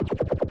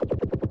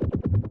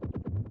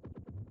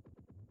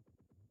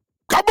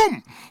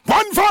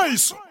One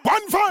voice,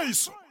 one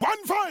voice,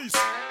 one voice.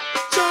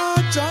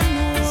 Georgia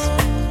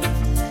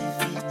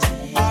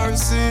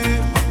RC,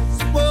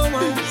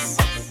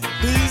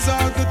 these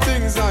are the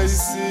things I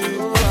see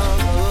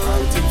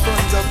right in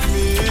front of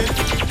me.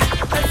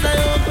 As I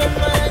open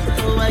my eyes,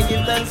 oh, I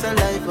give thanks to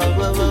life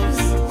above us.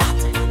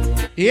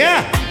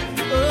 Yeah. Oh,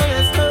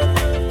 yes, sir.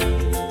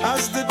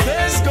 As the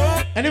days go.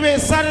 Anyway,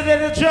 Saturday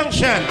the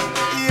Junction.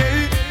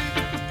 Yeah.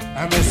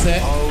 I'm gonna say.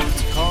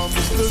 Out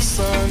comes the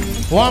sun.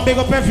 One big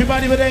up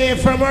everybody with the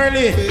from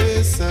early.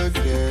 This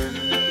again.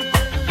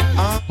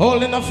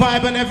 Holding the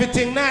vibe and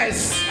everything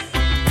nice.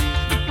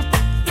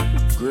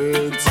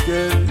 Grades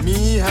get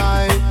me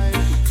high,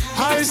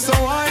 high so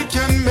I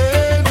can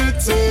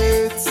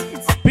meditate.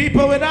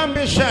 People with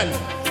ambition.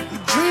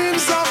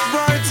 Dreams of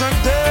brighter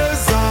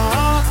days.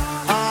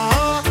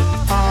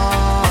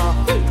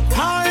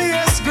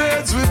 Highest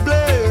grades we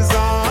blaze.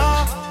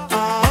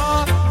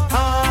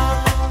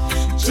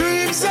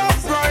 Dreams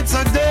of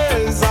brighter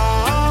days.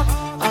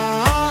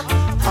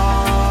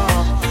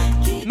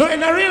 No,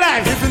 in a real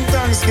life. Giving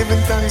thanks, giving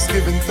thanks,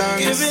 giving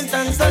thanks. Giving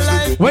thanks to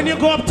life. When you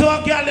go up to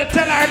a girl, you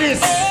tell her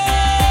this.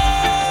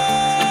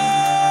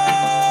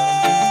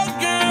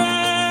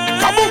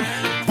 Come on,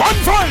 one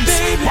voice,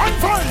 one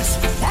voice,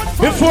 one voice.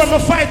 Before me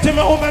fight to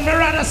my woman, me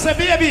rather say,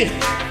 baby.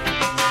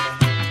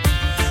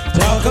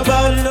 Talk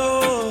about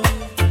love.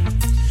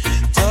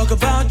 Talk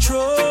about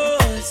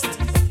trust.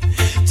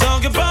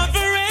 Talk about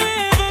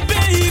forever,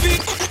 baby.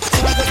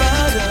 Talk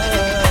about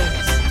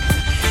us.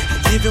 I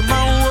give you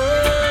my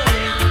word.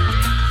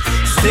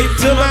 Stick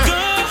to my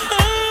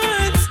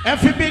guns.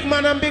 Every big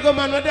man and bigger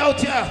man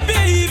without you.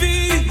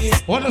 Baby,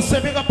 Wanna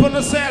say big up on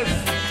yourself.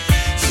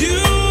 you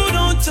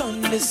don't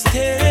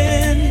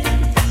understand.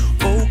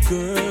 Oh,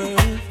 girl.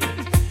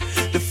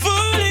 The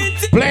full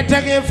intent. Play it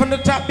again from the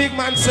top, big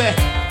man say.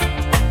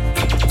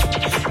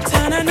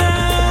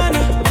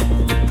 Ta-na-na-na.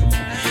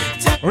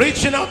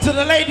 Reaching out to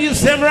the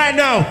ladies, them right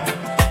now.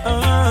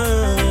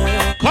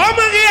 Come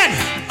again.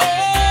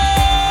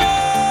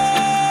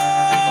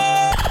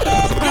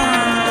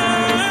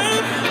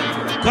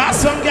 Got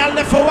some girl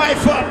left for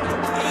wife up.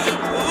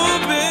 Oh,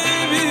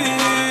 baby.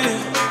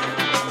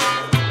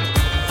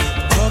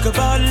 Talk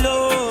about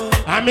love.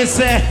 I me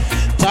say,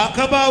 talk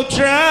about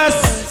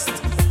trust.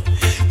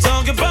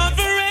 Talk about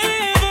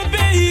forever,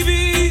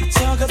 baby.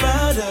 Talk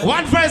about us.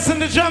 One verse in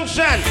the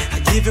junction. I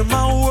give you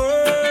my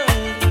word.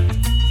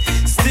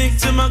 Stick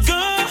to my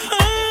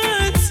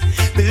guns.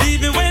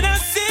 Believe me when I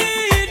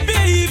say it,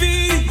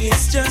 baby.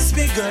 It's just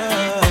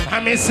begun.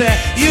 I me say,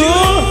 You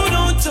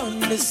don't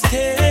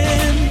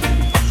understand.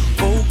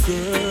 Oh,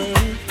 girl.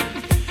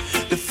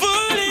 The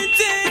full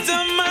intent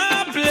of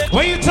my play.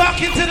 when you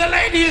talking to the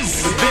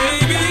ladies,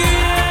 Baby,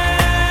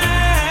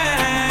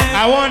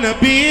 I wanna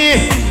be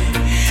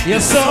your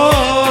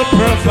sole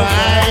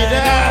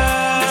provider.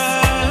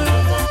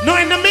 No,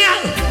 in the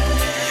mirror.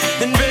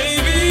 and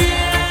baby,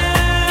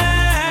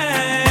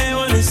 I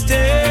wanna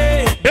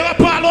stay They were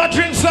Paulo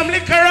drink some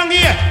liquor around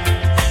here.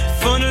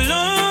 for the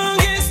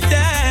longest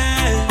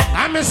time.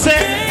 I me say,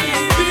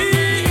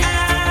 Baby, I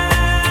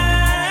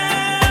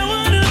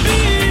wanna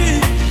be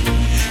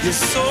your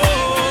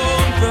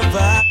soul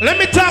provider. let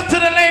me talk to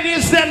the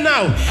ladies them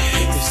now.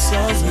 Your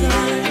soul's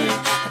good.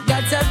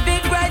 Got a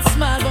big bright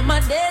smile, but my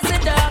days are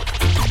dark.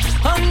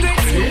 Hungry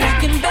till I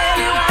can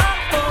barely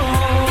walk.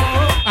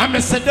 Oh, I me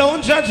say,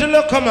 don't judge the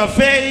look on my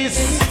face.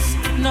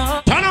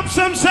 no, Turn up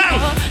some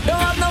sound. don't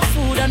have no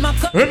food and my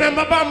cup.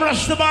 Remember Bam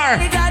Rush the bar.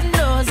 God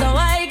knows how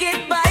I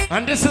get by.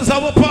 And this is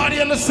our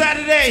party on the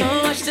Saturday.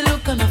 So much to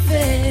look on my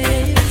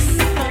face.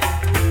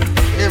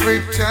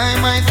 Every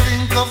time I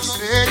think of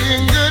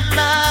saying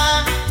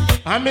goodbye,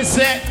 I me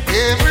say,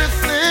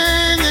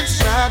 everything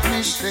inside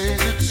me says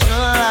it's a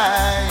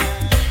lie.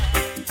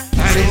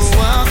 and No it's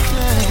one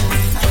can,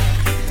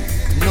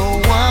 no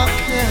one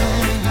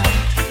can,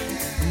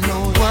 no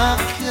one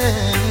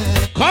can.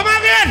 come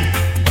again.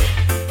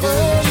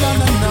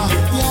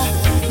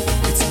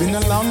 Yeah. It's been a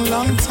long,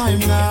 long time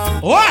now.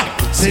 What?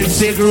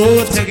 Since we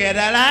grew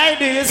together like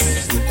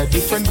this. A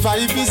different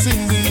vibe is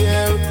in the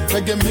air.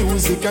 Reggae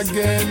music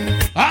again.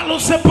 I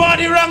lose the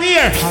party around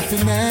here.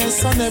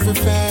 Happiness on every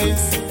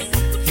face.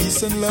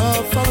 Peace and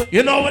love for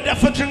You know what?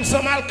 If I drink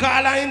some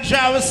alcohol and enjoy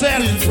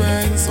ourselves. real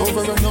friends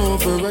over and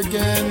over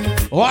again.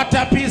 What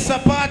a piece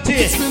of party.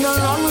 It's been a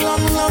long,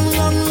 long, long,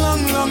 long,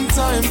 long, long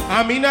time.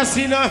 I mean, I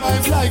see no.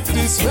 I've like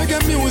this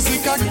reggae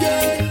music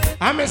again.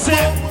 I me say,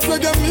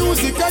 Reggae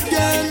music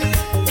again.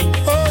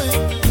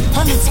 Oh,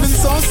 and it's been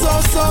so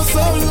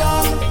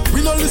long.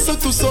 We don't listen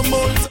to some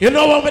old you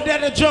know what? We're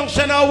at the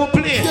junction, how we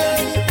play.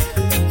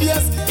 again.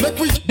 Yes, make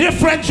we.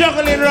 Different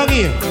juggling around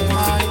here.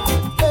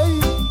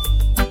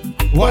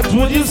 What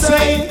would you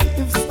say?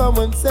 If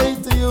someone say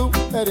to you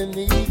that I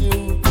need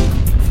you,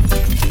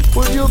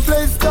 would you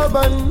play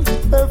stubborn,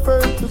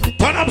 prefer to be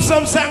Turn up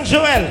some song,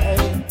 Joel.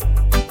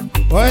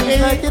 What is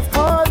like it? it's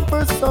hard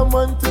for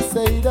someone to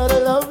say that I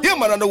love you? Yeah,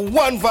 man, on the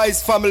One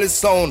Vice family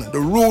sound, the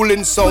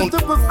ruling sound.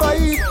 Put up a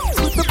fight,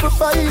 put up a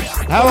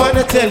fight. I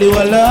wanna tell you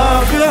I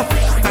love you,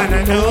 and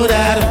I know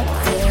that.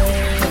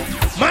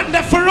 My I'm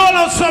there for roll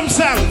out some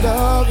song.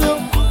 Love you.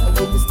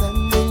 When you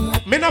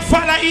standing. Me no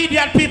follow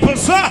idiot people,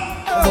 sir.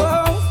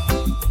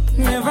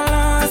 Never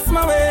lost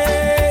my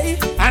way.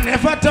 I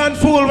never turn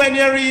fool when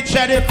you reach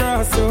at the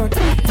crossroad.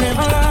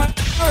 Never lost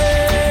my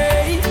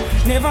way.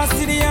 Never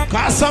see the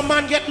cause some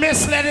man get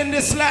misled in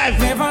this life.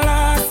 Never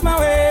lost my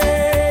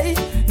way.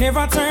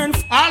 Never turn.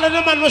 All of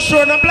the man was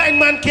sure no blind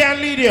man can't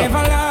lead you. Never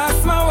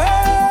lost my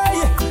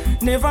way.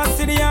 Never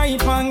see the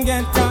hype and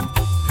get up.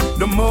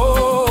 The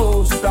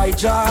most I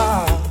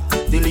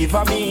just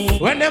deliver me.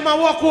 When them a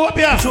walk up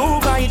here through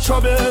my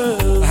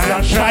troubles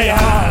and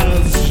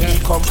trials,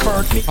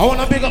 comfort me. I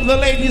wanna pick up the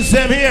ladies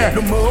them here.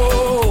 The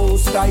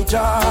most I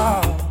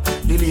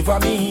just deliver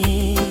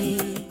me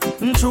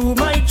through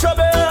my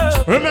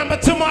troubles. Remember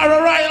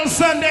tomorrow Royal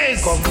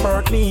Sundays.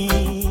 Comfort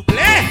me.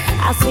 Play.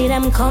 I see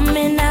them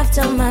coming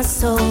after my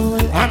soul.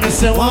 I'm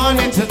just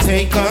wanting to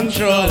take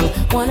control.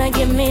 Wanna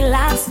give me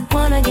laughs,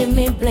 wanna give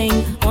me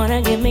bling,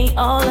 wanna give me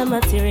all the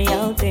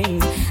material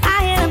things.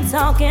 I hear them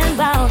talking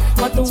about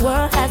what the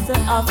world has to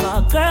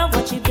offer. Girl,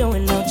 what you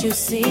doing, don't you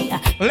see?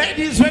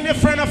 Ladies, when your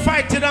friend a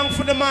fight it down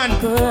for the man,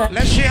 good.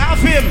 let she have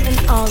him.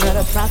 And all of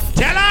the profit.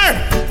 Tell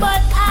her.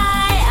 But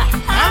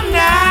I'm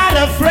not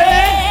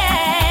afraid.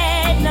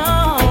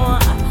 No,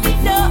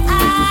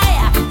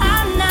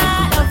 I'm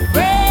not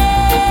afraid.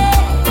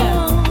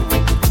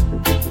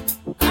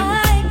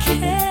 I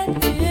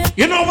can't.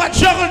 You know what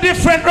juggle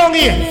different wrong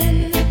here?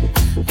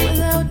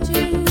 Without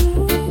you.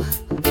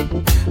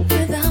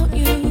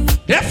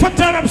 Therefore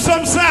turn up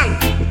some song.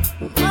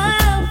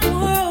 My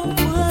world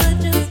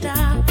would just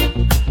stop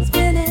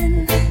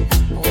spinning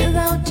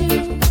without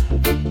you.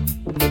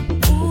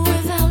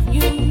 Without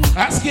you.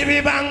 Ask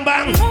me bang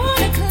bang.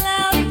 On a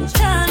cloud each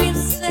time you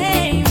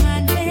say my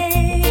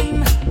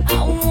name. I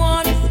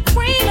want to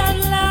scream out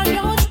loud.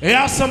 Don't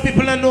Yeah, some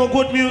people that know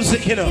good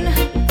music, you know.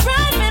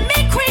 drive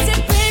me crazy,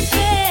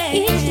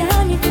 baby. Each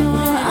time you call, I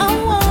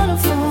wanna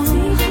fall.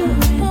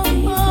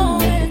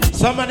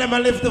 Some of them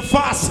live the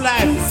fast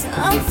life.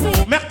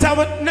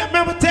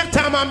 Remember take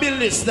time and build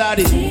this,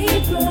 daddy.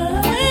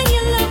 When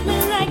you love me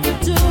like you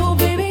do,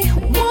 baby,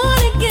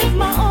 wanna give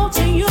my all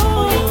to you.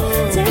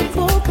 Take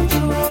full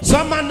control.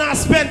 Some man not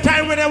spend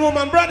time with a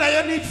woman, brother,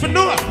 you need to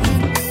know.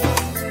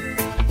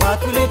 What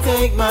will it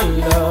take, my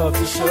love,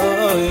 to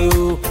show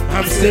you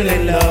I'm still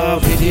in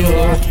love with you.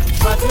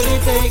 What will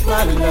it take,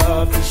 my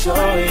love, to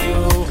show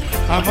you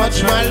how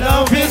much my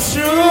love is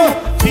true?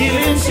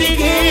 Feelings she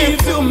gave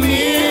to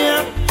me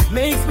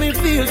makes me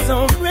feel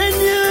so brand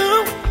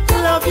new.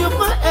 Love you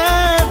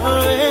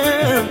forever.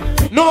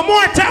 No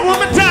more time,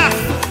 woman talk.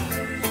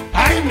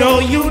 I know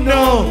you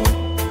know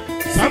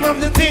some of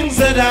the things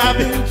that I've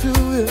been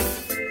through.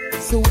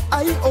 So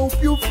I hope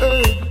you've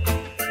heard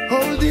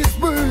all these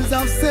words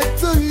I've said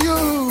to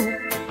you.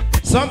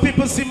 Some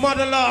people see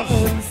mother love,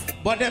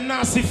 but them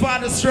not see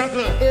father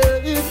struggle.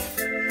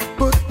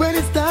 But when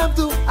it's time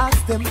to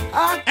ask them,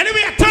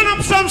 anyway, I turn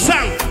up some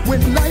song.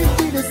 When life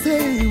be the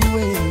same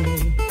way.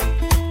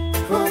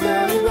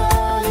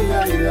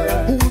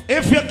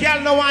 If your girl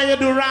know why you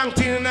do wrong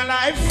thing in her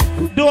life,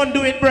 don't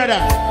do it, brother.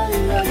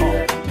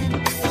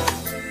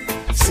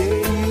 Say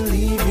you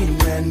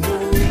leaving and the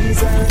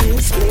reason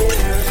is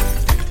clear.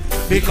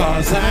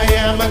 Because I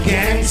am a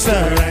gangster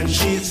and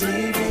she's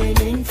living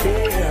in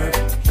fear.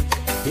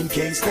 In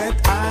case that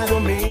I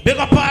don't make. Big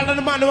up all of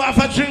the man who have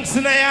a drinks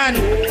in their hand.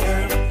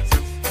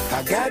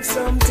 I got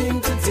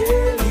something to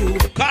tell you.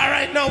 Cause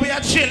right now we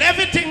are chill,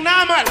 everything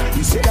normal.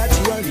 You say that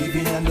you are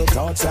leaving and the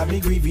thoughts have me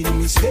grieving. The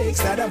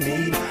mistakes that I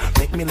made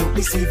make me look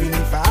deceiving.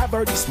 If I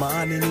ever this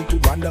morning into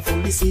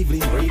wonderful this evening,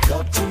 break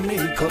up to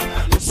make up.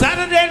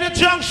 Saturday in the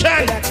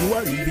junction. That you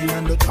are leaving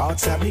and the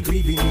thoughts have me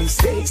grieving. The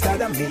mistakes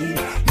that I made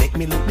make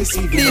me look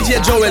deceiving.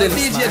 DJ Joel,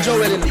 DJ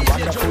Joel.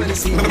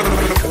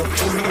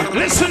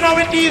 Listen how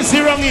it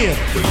easy wrong here.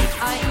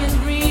 I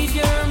can read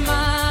your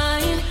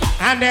mind.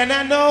 And then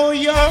I know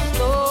your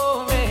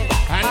story.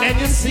 And then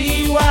you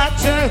see what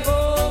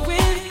go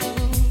with you.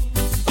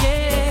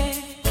 Yeah,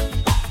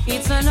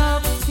 it's an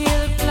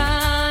uphill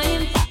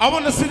climb. I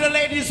want to see the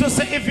ladies who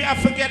say if you have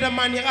forget a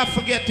man, you have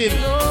forget him.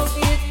 So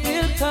it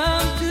will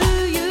come to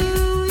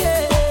you,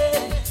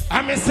 yeah.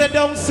 I may say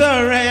don't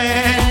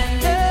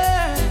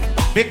surrender,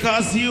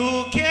 because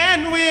you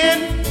can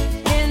win.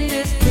 In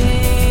this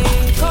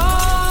thing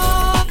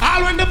called.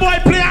 All when the boy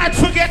play hard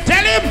forget,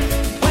 tell him.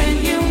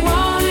 When you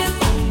want it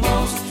the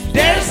most,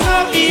 there's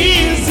no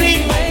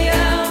easy way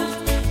out.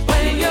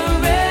 When you're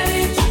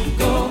ready to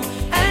go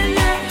and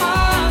your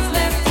heart's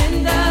left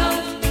in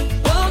doubt,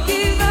 don't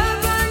give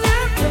up on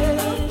your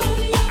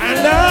faith. And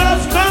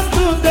love comes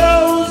to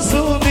those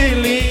who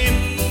believe.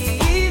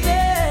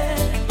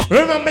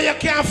 Remember, you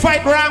can't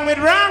fight wrong with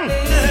wrong.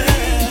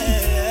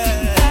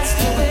 That's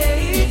the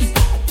way.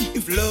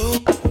 If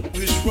love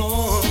is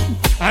wrong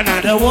and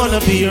I don't wanna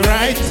be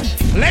right,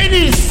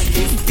 ladies.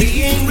 If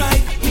being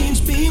right means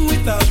being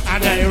without,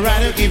 and I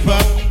rather give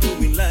up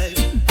doing life.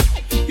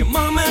 Your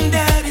mom and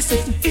daddy say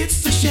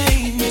it's a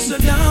shame, it's a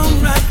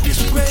downright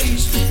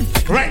disgrace.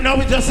 Right now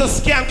we just a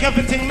skank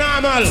everything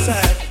normal.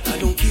 I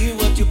don't care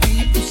what your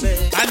people say.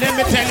 And then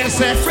me tell you,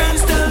 say,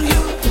 friends tell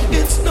you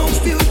it's no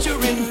future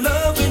in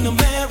loving a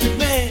married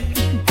man.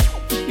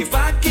 If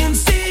I can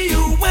see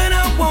you when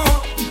I want,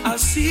 I'll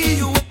see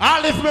you.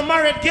 I'll if me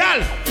married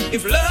girl.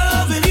 If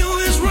loving you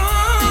is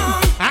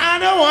wrong, I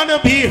don't wanna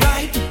be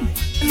right.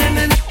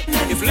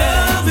 If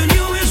loving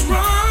you is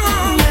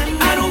wrong,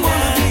 I don't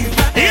wanna be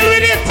right. Deal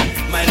with it.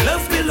 My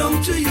love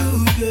belongs to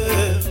you,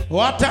 girl.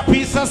 What a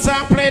piece of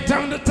song plate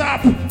on the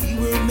top. We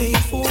were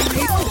made for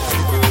me.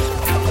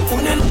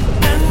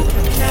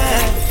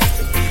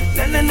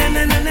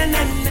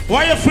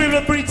 Why you free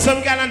to breed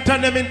some girl and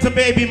turn them into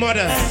baby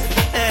mothers?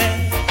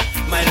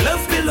 My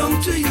love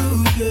belongs to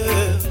you,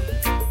 girl.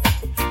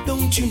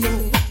 Don't you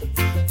know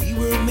we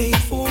were made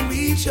for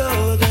each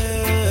other?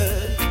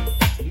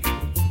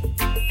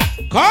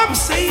 Come! I'm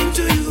saying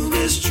to you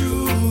is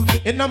true.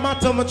 It no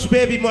matter how much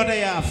baby mother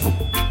you have.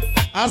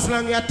 As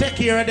long as you take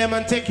care of them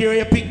and take care of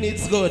your picnic,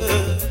 it's good.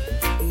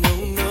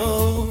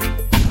 No.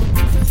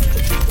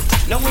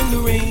 Now when the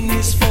rain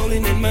is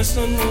falling and my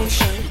sun won't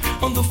shine,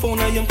 on the phone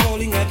I am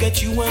calling, I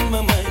got you on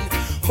my mind,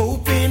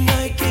 hoping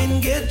I can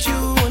get you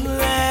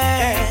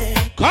online.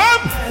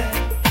 Come!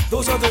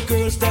 Those other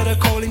girls that are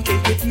calling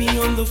can't get me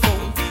on the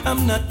phone.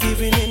 I'm not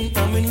giving in,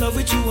 I'm in love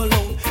with you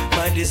alone.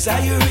 My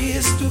desire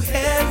is to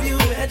have you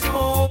at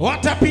home.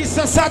 What a piece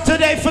of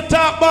Saturday for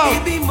talk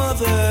about. Baby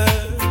mother,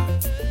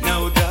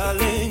 now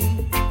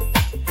darling,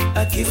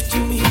 a gift to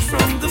me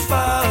from the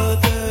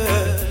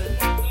Father.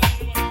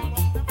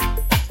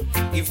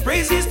 Give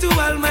praises to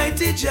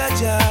Almighty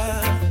Jaja.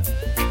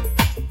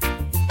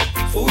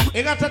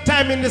 You got a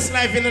time in this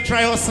life in the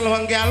try hustle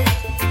one girl,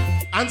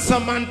 and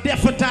some man deaf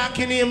for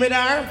talking here with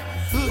her.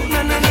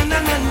 Na, na, na, na,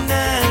 na,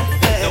 na.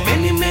 Now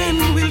many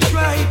men will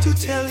try to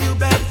tell you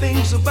bad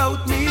things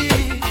about me.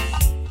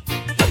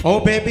 Oh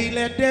baby,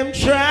 let them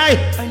try.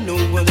 I know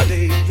one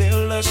day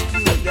they'll lust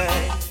to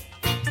die.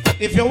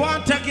 If you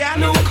want a girl,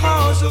 no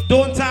cause of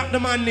don't talk the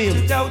man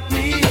name. Doubt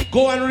me.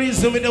 Go and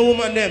reason with the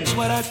woman them.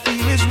 What I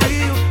feel is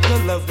real.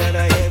 The love that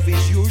I have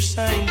is your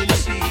signed and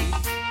sealed.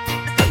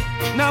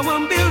 Now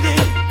I'm building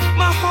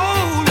my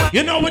whole life.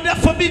 You know we there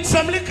forbid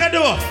some liquor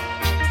though.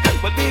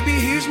 But baby,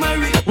 here's my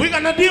we're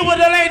gonna deal with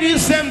the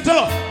ladies them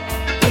too.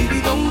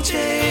 Baby, don't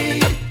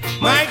take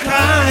my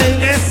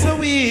kindness a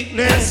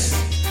weakness.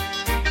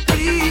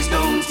 Please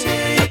don't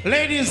take.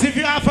 Ladies, if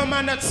you have a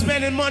man that's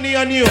spending money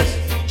on you,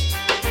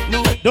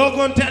 no, don't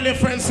go and tell your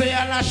friends say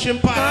you're lashing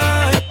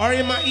pad or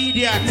you're an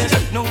idiot.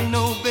 No,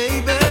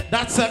 baby.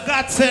 That's a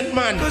God-sent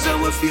man. Cause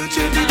our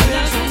future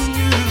depends on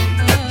you.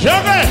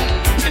 Juggle!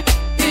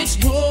 It's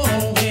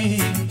growing.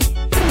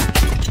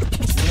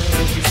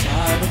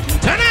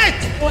 Tonight!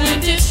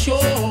 When it's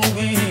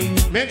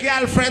showing. Make your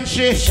girlfriend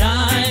she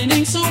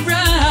shining so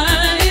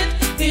bright.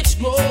 It's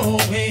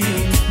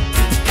growing.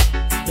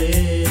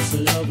 This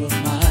love of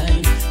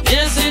mine.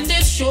 Yes, and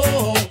it's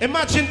show.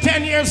 Imagine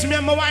 10 years me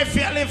and my wife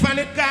here live and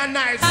it gone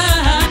nice.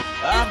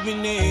 I've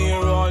been here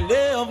all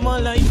day of my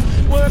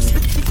life. Works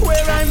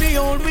where I be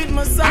old with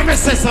my son. I'ma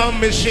say some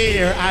me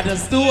share,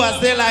 others do as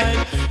they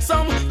like.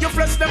 Some you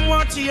flesh them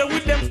want here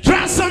with them.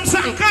 Try some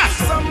sanka.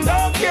 Some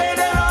don't care,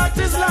 their heart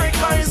is like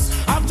ice.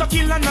 After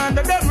killing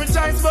under them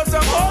rejoice, but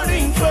I'm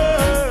holding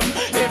firm.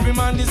 Every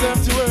man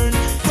deserves to earn.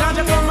 Time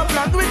to come a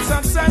plant with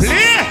success.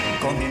 Yeah.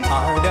 Coming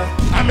harder.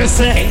 I'ma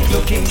say ain't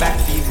looking back,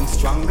 feeling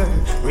stronger.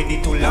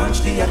 Ready to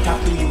launch the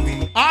attack to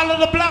you. All of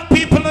the black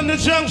people in the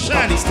junction.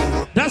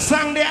 That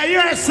song they are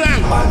your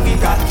song. But we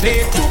got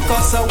they took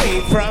us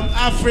away from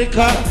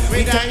Africa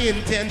with the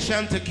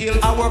intention to kill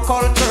our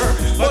culture.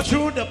 But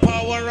through the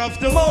power of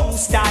the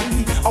Most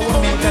High,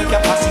 our mental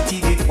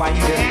capacity get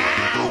wider.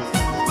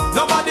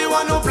 Nobody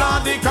want to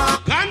plant the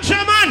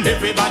ganja man.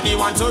 Everybody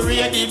want to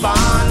read the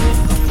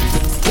band.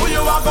 Who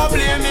you are go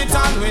blame it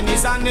on when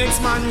it's a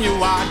next man you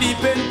are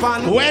depend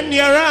on. When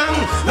you're wrong,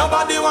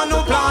 nobody want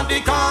to plant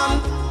the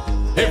can.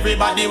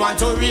 Everybody want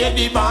to read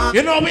the band.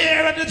 You know we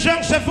here at the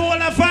junction for all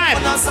the five.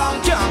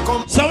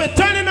 So we're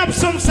turning up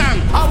some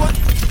song.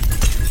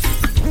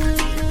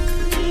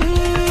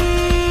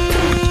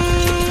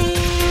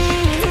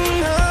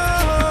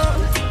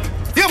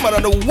 Yeah man,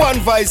 on the One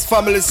Vice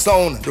family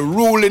sound, the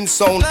ruling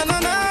sound.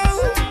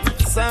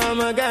 Some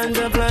a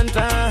ganja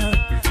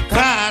planter.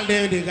 Call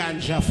them the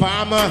ganja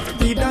farmer.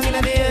 Deep down in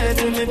the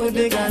earth when we put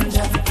the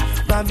ganja.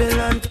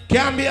 Babylon.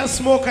 Can't be a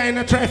smoker and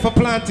a try for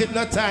plant it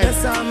no time.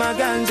 Yes, I'm a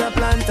ganja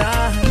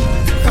planter.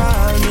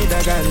 Call me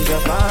the ganja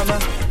farmer.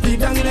 Deep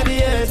down in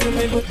the earth when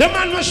we put the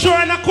man was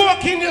showing a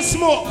coke in the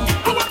smoke.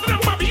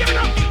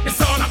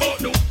 It's all about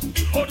do.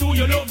 How do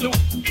you love do?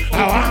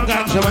 I want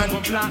ganja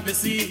man. Plant the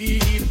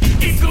seed.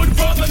 It's good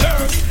for the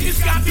nerve. It's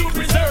got to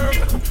preserve.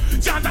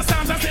 Chanta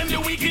Santa send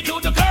you wicked to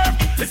the curb.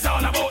 It's all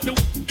about do.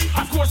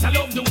 Of course I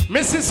love do.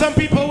 Missing some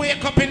people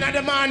wake up in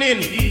the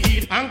morning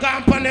and go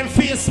up on them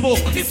Facebook.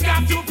 It's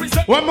got to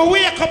preserve. When I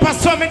wake up I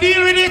saw me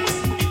deal with it.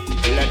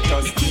 Let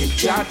us give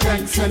God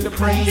thanks and the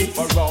praise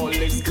for all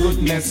His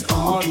goodness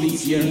all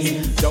these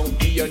years. Don't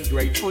be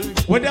ungrateful.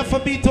 What if I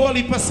beat all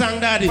heap of song,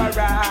 Daddy?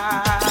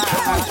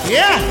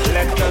 Yeah.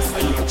 Let us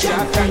give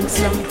God thanks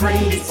and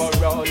praise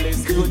for all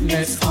His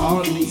goodness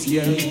all these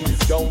years.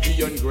 Don't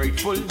be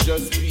ungrateful,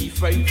 just be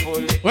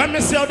faithful. When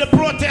me see how the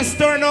protest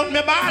turn out,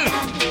 me ball.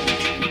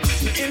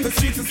 In the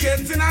streets it's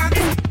getting hot,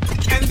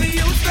 and the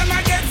youth them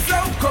I get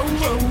so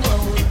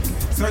cold.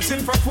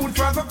 Searching for food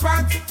for the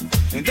pot,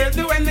 and they'll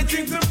do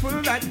anything to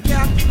pull that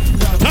gap.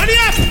 Turn it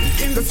up!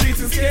 In the streets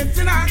it's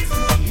getting hot,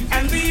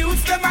 and the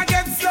youth them I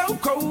get so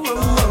cold.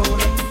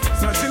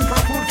 Searching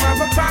for food for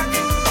the pot,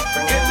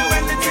 and they'll do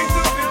anything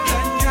to fill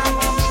that gap.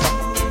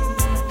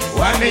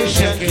 One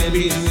nation can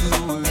be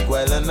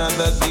while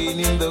another gain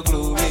in the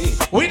glory.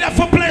 We have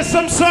to play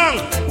some song.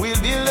 We'll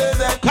build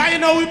that. Cause you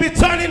know we'll be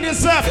turning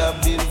this up.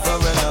 Build for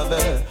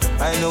another.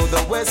 I know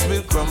the West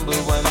will crumble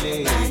one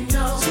day.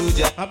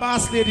 A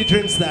boss lady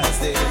drinks that.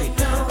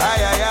 I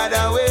had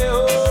a way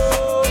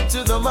home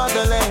to the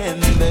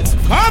motherland. That's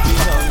up.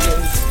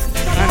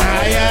 And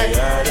I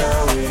had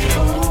a way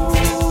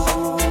home.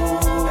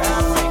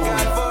 Africa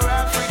for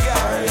Africa.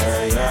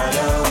 I had a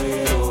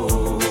way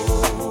home.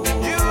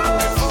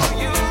 Europe for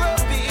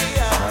Europeans.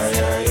 I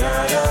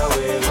had a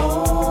way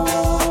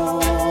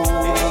home.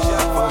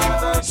 Asia for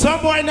the. Some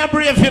boy not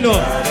brave, you know.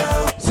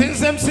 Since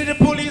them see the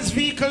police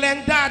vehicle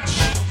and dodge.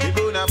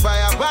 Gonna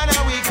fire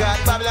banner, we got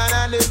Babylon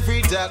and the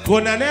free talk.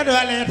 Gonna never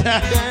let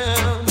her.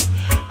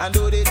 And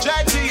though they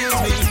try to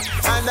use me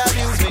and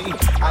abuse me,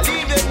 I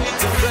leave them with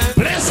the friends.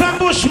 Play some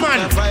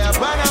Bushman. Fire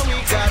banner,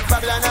 we got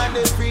Babylon and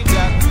the free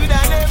talk. Good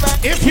and never.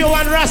 If you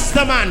want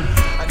Rasta man,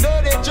 and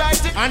though they try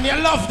to and you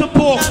love the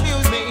pork,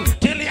 abuse me,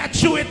 till you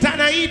chew it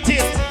and I eat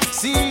it.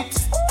 See it,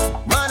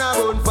 man, I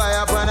won't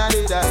fire banner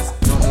leaders.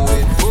 Don't know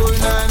it full,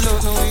 don't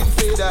know it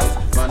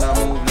faders. Man, I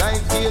move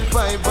like steel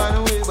pipe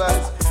and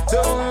wavers.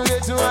 Don't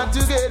get too hard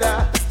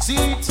together. See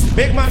it.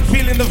 Big man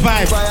feeling the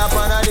vibe. Fire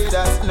banner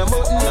leaders. No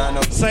button,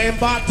 no. Same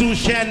bar to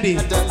Shandy.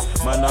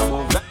 Man, I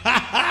move like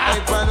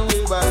pipe and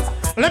wavers.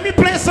 Let me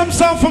play some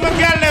song for my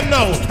girl them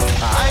now.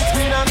 Ice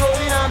cream and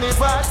rolling on me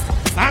fat.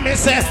 I may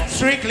say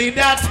strictly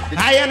that.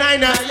 I and I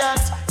know.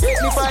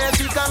 Take me fire,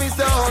 she come me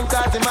stone.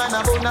 Cause the man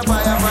a bone a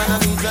fire, man a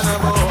meat and a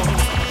bone.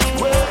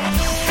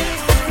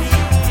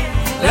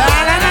 La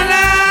la la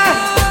la.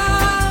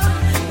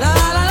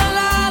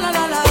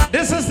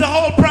 This is the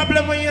whole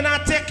problem when you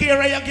not take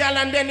care of your girl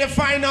and then you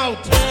find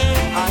out.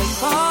 I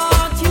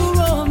thought you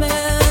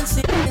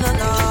romancing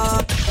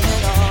enough.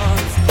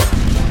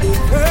 It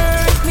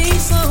hurt me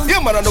so.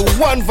 Yeah, man, on the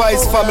One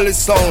Vice family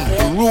sound,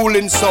 the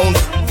ruling sound.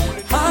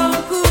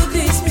 How could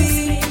this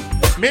be?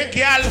 Make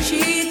y'all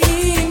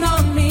cheating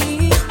on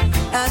me.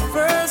 At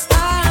first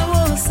I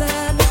was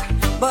sad,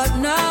 but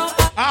now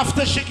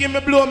after she give me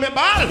blow me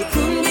ball. You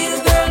couldn't be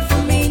the girl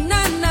for me,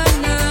 nah nah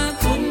nah.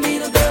 Couldn't be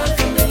the girl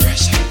for me.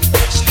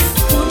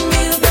 Couldn't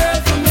be the girl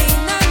for me,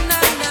 nah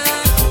nah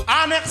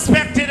nah.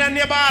 Unexpected and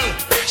your ball.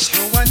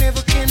 No one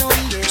ever can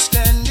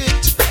understand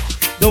it.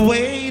 The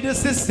way the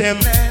system.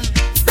 Man,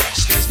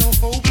 there's no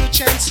hope, no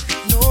chance,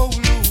 no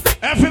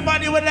loop.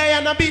 Everybody with they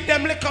and beat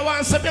them liquor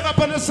once to pick up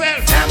on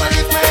yourself. Time I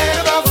lift my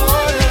head above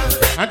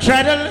water. I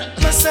try to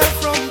let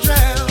myself from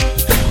drown.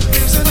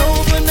 There's an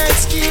overnight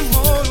scheme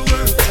all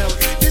worked out,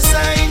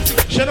 designed to.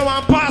 She don't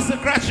want to pass the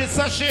crashes,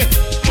 so shit.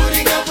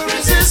 Putting up a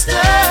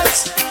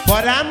resistance.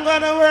 But I'm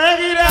gonna work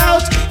it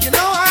out. You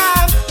know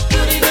I'm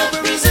putting up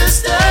a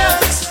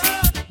resistance.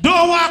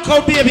 Don't walk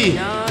out, baby.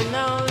 No,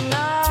 no,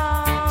 no.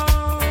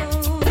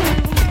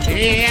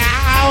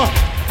 Yeah.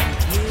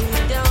 You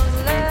don't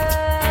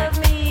love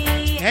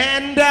me.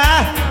 And no.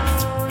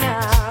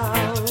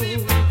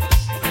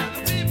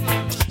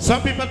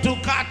 Some people too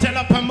cartel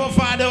up and move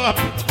father up.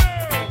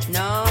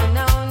 No,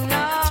 no,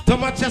 no. Too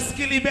much of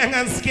skilly bang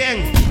and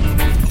skeng.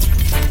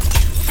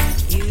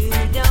 You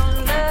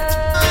don't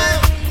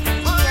love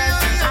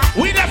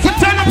me. We have to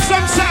turn up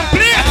some song,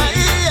 please.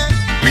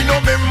 We no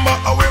remember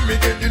how when we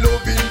get the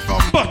loving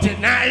from. But it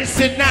nice,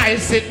 it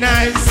nice, it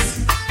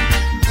nice.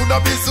 Coulda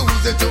be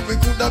Susie, too, we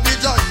coulda be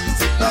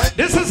Joyce, it nice.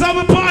 This is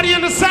our party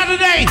on the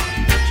Saturday.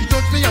 She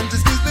touch me and she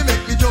squeeze me,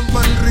 make me jump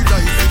and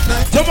rejoice, it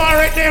nice.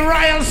 Tomorrow at the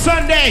Royal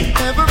Sunday.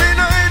 Every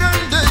night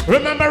and day.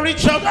 Remember,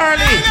 reach out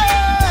early.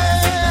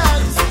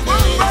 Yes.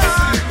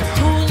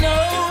 Who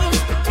knows?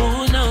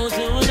 Who knows?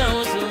 Who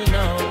knows? Who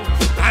knows?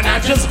 And I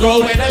just go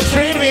where the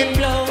trade wind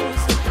blows.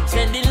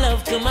 Sending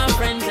love to my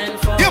friends and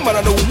foes. Yeah, man,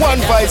 on the One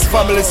Vice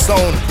family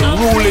sound, the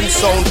ruling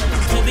sound.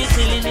 To be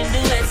chilling in the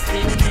West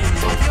Indies.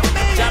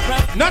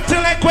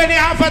 Nothing like when you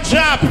have a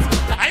job.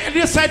 I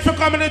decide for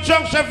coming to the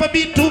junction for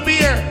B2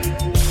 beer.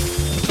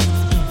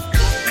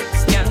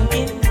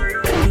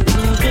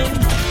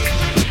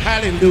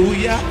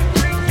 Hallelujah.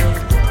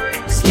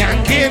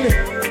 Skanking.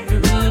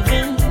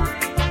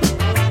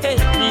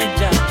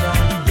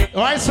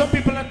 Why some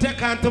people are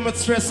taking on too much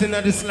stress in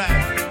this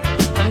life?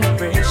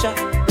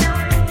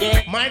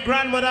 My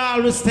grandmother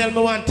always tell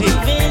me one thing.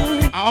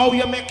 How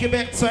you make your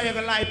bed so you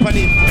can lie on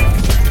it.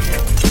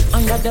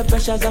 Under the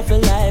pressures of your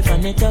life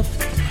and it tough.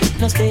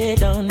 No stay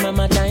down,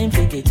 mama, time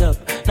pick it up.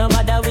 No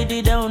matter with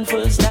the down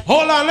full stop.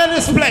 Hold on, let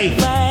us play.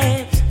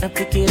 Vibes, I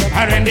pick it up.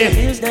 R&D. The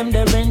bills, them,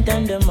 the rent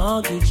and the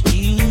mortgage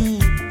due.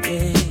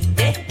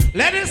 Yeah.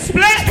 Let us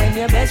play. When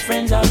your best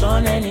friends are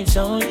gone and it's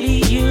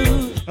only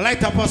you.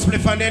 Light up a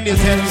spliff and then you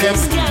tell them.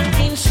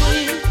 Skanking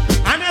sweet.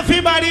 And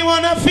everybody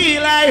wanna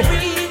feel like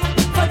free.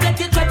 Forget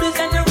your troubles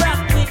and you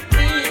rock with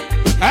me.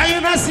 Are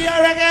you not see a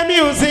reggae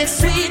music?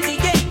 Sweetie,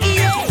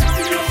 yeah,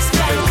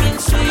 skanking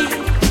sweet.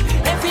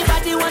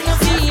 Everybody wanna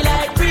feel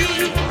like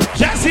free.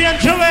 Jesse and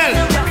Joel.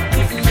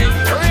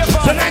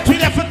 Tonight we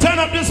have to turn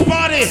up this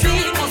party.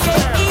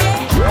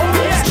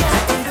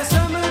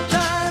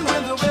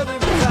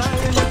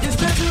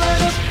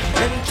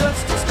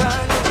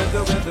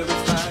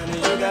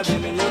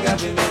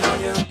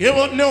 You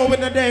won't know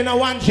when the day no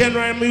one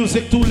genre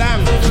music too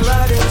long.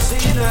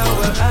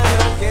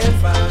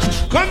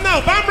 Come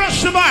now, Bam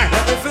Rush the bar.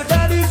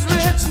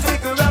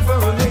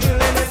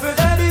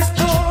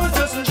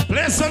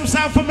 Play some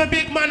sound for my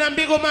big man and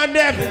big old man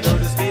them. When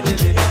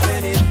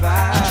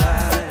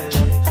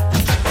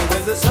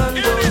the sun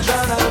goes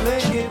down, I'll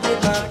make it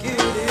with my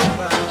cutie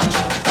pie.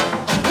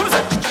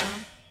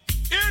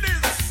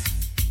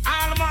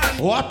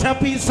 What a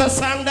piece of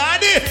song,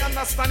 daddy.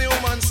 Understand you,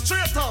 man,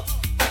 straight up.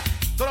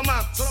 To the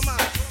man, to the man.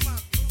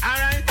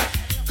 Alright,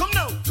 come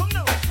now, come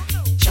now, come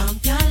now.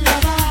 Champion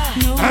lover,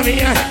 no I'm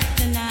here.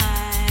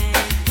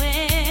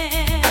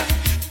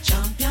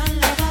 Champion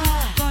lover,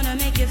 gonna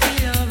make you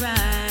feel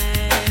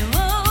alright.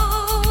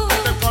 Whoa.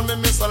 They call me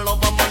Mr.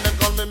 Lover, man, they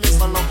call me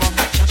Mr. Lover.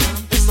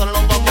 Mr.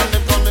 Lover, man,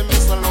 they call me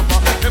Mr. Lover.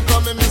 They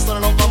call me Mr.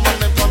 Lover, man,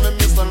 they call me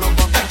Mr.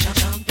 Lover.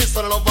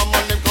 Mr. Lover,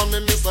 man, they call me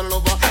Mr.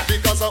 Lover.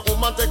 Because a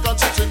woman take a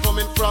chick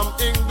coming from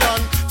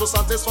England to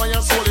satisfy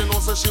her soul, you know,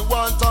 so she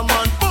want a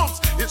man. Booms,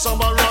 it's a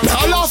man.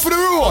 Now laugh for the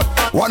road.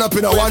 One up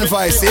in a one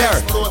vice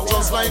here.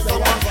 Just like a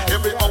man,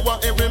 every hour,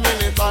 every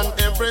minute, and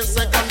every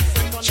second.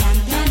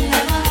 Champion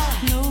lover,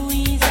 no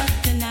ease up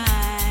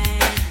tonight.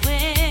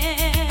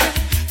 Well,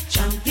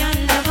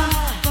 champion lover,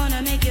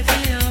 gonna make you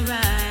feel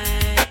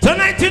alright.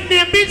 Tonight it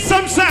may beat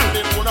some sound.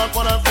 They put up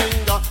on her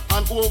finger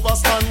and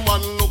overstand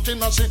man.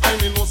 Looking at she eye,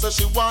 me know say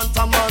she want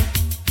a man.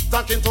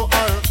 Talking to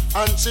her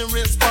and she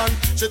respond.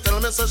 She tell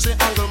me say she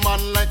angle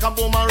man like a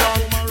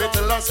boomerang. Me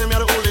tell her say me a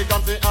the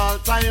hooligan for all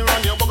time.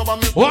 And you bug up on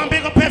me. One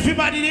big up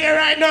everybody there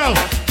right now.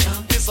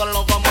 Mr.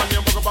 Lover man,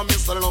 you bug up on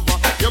Mr. Lover.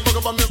 You bug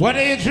up on me.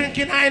 Whether you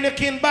drinking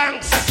Heineken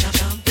Banks,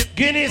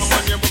 Guinness,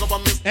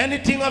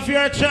 anything of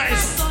your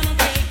choice.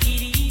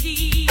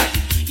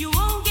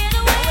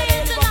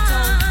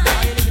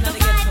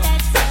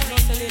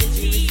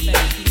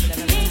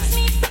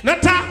 Now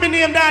talk me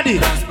name, daddy.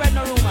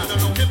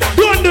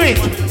 Don't do it.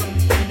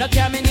 No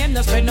care me name,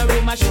 no spread no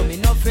rumor, show me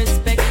no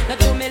respect. No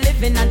to me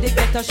living at the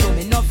ghetto, show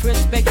me no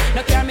respect.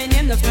 No care me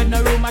name, no spread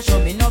no rumor, show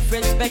me no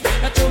respect.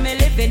 No to me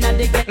living at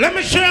the ghetto. Let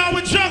me show you how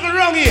we juggle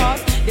wrong here.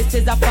 This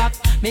is a fact,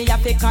 me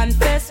have to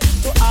confess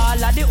to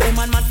all of the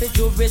woman man to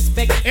do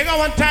respect. You got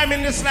one time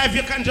in this life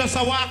you can just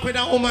walk with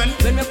a woman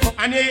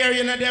and you hear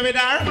you not there with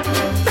her.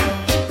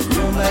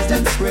 Rumors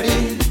them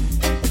spreading,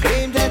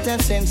 claim that I'm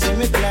sensing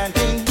me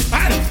planting.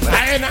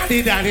 I ain't not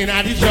the daddy,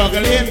 not the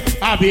juggling.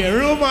 I be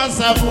rumors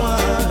of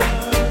one.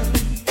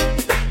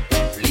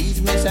 Please,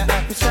 Mr.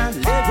 Officer,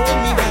 let go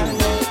me hand.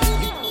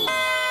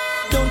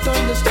 Don't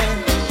understand.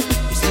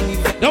 You see me.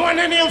 The one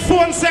in your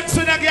phone sex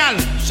with a girl.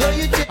 So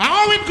you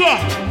how it go?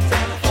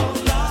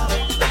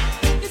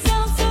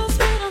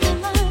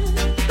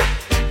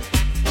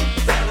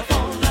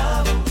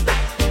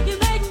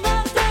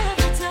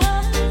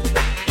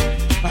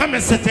 I'm a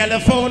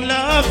telephone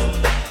love.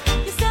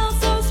 You sound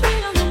so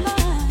sweet on the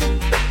line.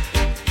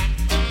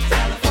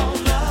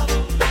 Telephone love.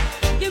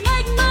 You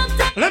make my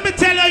day. Let me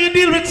tell you, you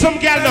deal with some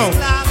girl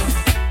now.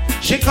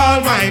 She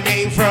called my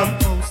name from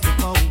coast to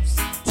coast,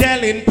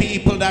 telling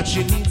people that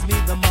she needs me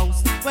the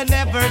most.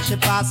 Whenever she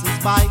passes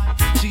by,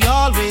 she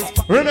always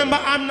remember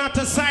I'm not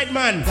a side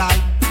man.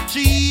 She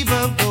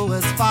even go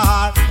as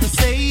far to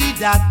say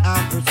that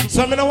I'm her.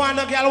 So me no want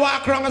a girl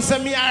walk around and say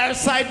me are a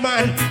side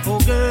man. Oh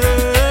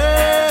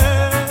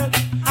girl,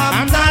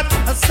 I'm not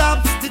a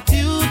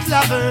substitute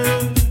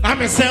lover.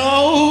 I'm say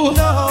oh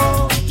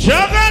no.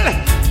 Juggle.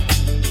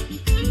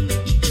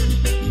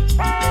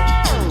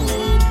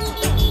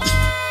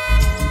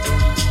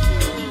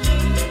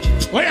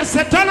 Well, you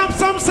say turn up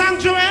some song,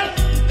 Joel.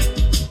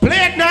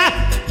 Play it now.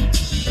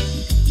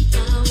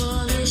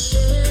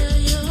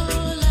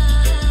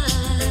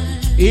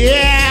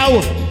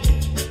 Yeah.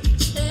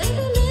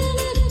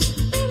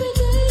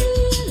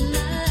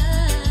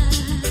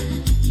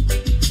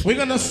 We're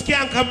gonna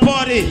skank a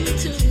party.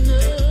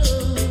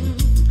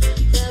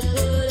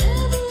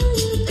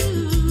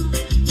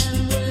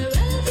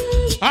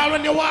 All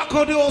when you walk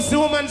out the house, the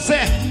woman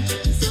say,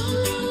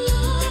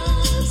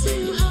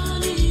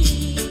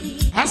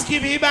 Aski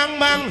bang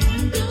bang.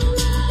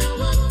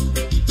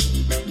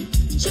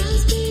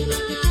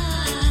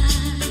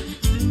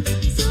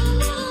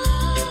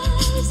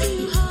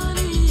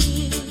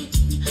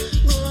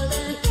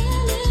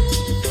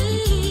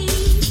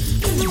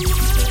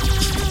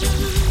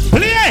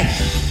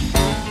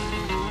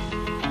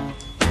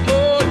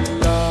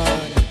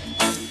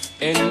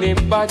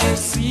 Everybody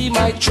see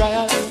my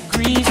trial,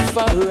 grief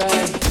for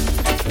right.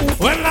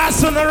 When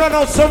last one I run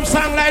out some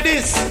song like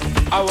this,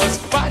 I was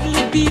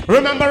badly beat.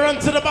 Remember run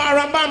to the bar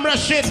and bam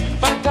shit.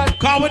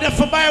 Call with the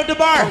for buy of the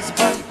bar.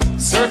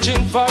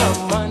 Searching for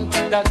a man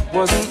that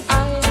wasn't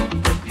I.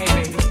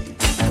 Hey baby.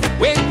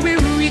 When we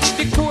reach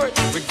the court,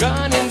 we're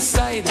gone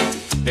inside.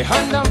 The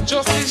hand of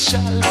justice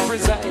shall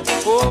preside.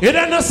 Oh, you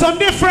don't know some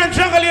different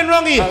juggling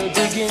wrongy. I'll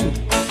begin.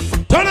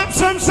 Turn up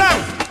some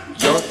song.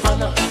 Your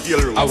honor,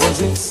 I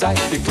was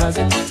inside because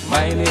it's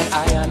mine and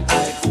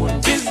I own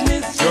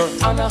business. Your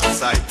honor,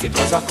 it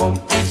was a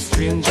complete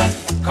stranger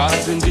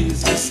causing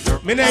these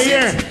disturbance. Me not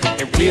here.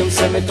 They blame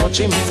say me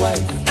touching my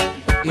wife,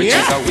 which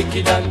is a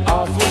wicked and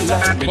awful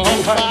lie. Me do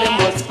and them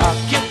was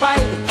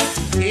occupied.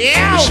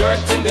 Yeah. The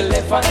shirt in the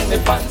left and the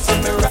pants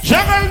in the right.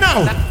 Juggle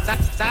now.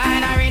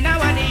 Salary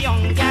what the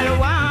young girl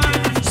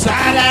want.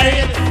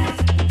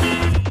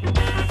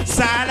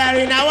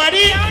 Salary now what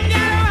the young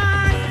girl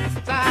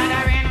want.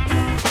 Salary.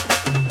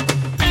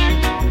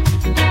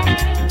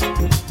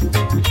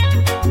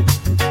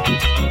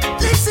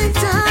 Listen,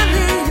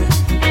 darling.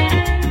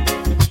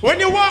 When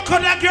you walk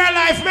on that girl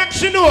life, make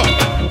sure you know.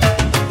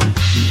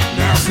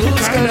 Now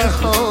who's gonna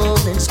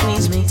hold and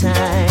squeeze me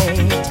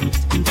tight?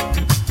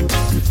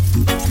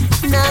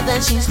 Now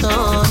that she's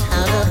gone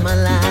out of my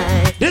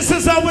life. This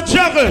is how we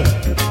juggle.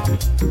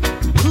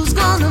 Who's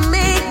gonna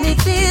make me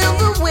feel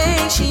the way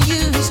she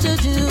used to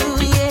do,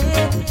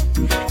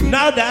 yeah.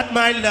 Now that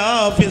my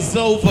love is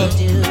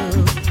overdue.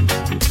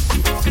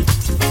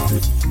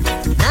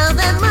 Now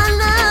that my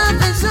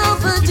love is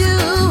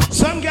overdue.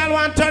 Some girl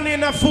want to turn me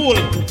in a fool.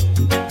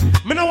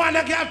 Me no want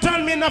a girl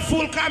turn me in a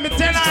fool, cause me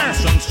tell her.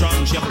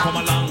 Strong, she have come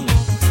along.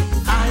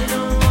 I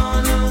don't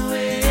wanna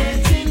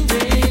wait in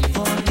vain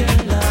for your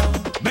love.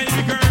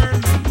 Baby girl.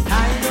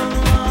 I don't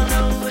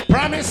wanna wait.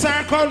 Promise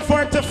her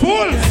comfort to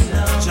fools.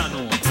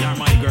 Jano, you're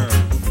my girl.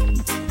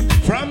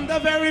 From the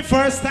very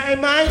first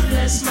time I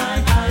bless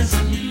my eyes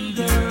on you,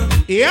 girl.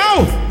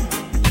 Yo!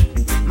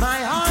 My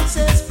heart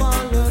says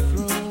follow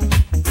through.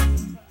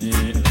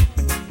 Yeah.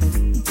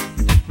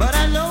 But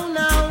I know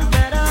now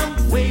that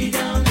I'm way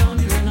down on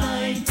your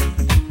line.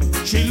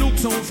 She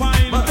looks so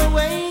fine. But the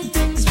way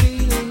things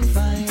feeling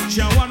fine.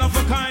 She's one of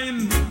a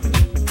kind.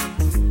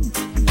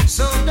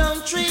 So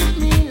don't treat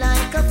me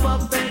like a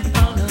puppet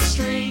on a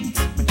string.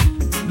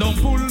 Don't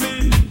pull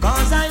me.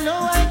 Cause I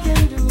know I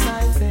can do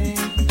my thing.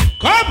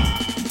 Come!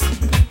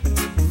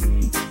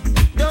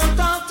 Don't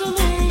talk to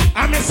me.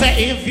 I'ma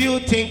say if you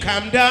think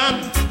I'm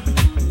dumb.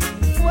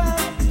 Well,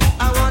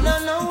 I wanna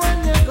know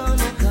when you're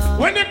gonna come.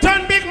 When you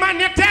turn big man,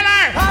 you tell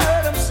her. I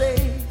heard him say,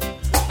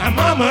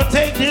 Mama,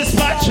 take this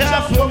batch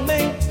off for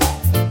me.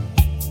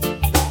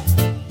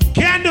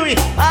 Can't do it.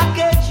 I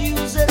can't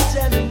use it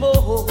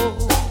anymore.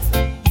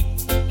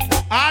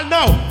 I'll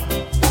know.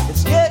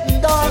 It's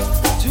getting dark,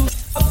 too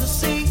dark to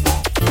see.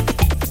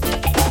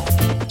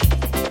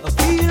 I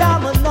feel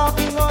I'm a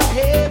knocking on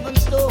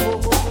heaven's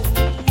door.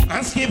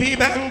 And skippy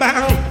bang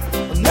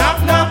bang.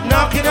 Knock, knock,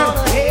 knocking on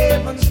on.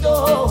 heaven's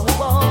door,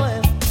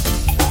 boy.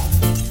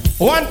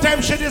 One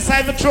time she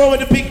decided to throw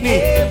with the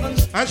picnic.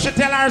 And she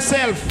tell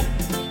herself.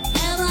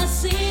 Have I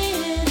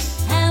sinned?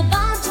 Have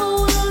I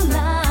told a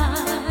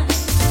lie?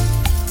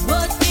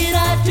 What did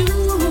I do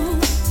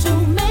to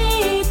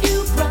make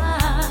you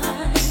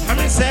cry?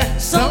 I'ma say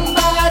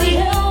Somebody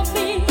help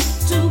me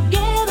to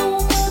get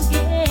home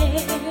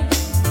again.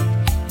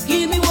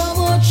 Give me one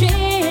more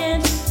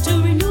chance to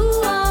renew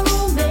our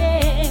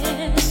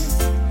romance.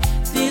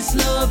 This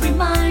love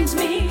reminds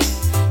me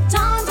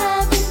times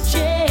haven't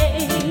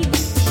changed.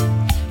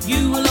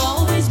 You will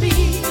always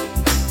be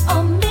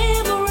a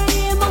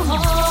memory in my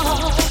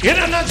heart. you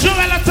don't know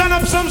Joel turn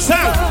up some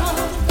song.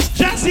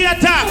 Just the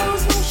attack.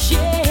 There's no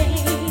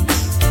shame.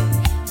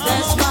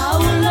 That's why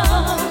our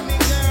love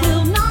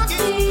will not be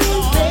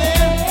in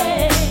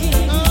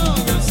vain. Well,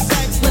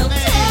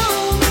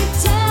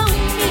 tell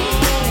me,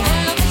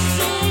 have I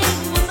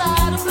sinned? Was I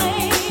to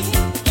blame?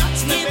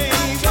 If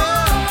my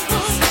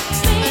troubles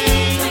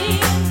stay with me,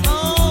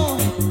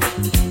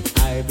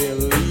 I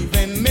believe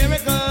in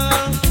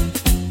miracles.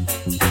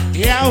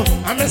 Yo,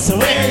 I'ma say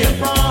where you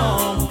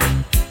from?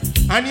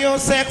 And your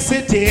sexy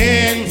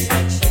things.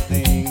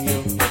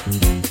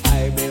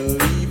 I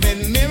believe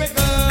in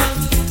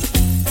miracles.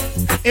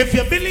 If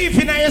you believe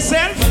in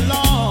yourself,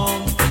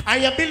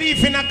 and you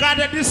believe in a God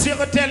that this you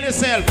can tell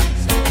yourself.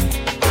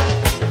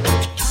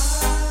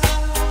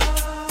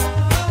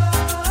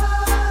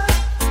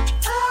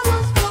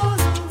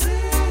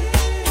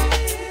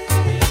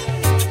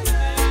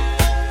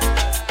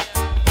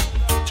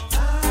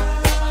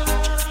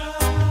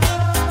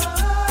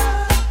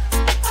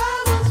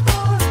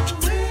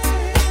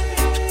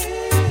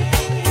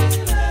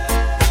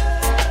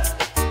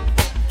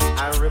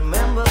 I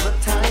remember the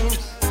times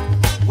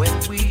when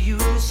we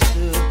used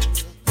to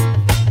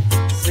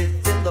sit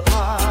in the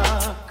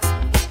park,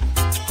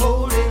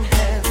 holding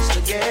hands.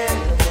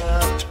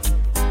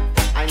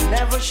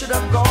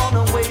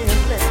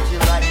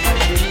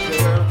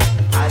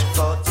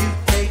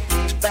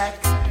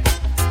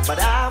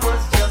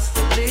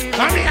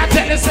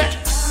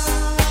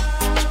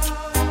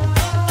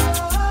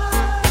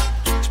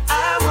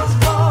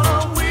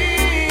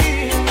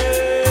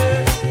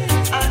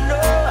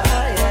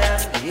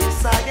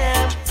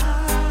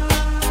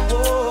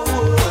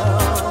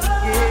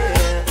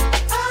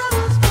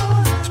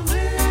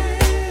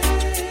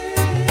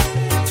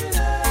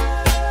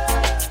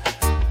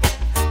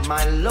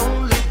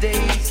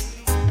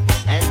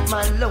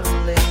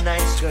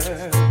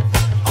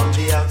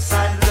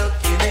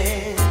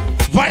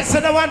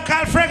 a one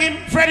called Freddie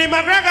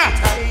McGregor.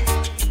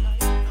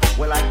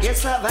 Well, I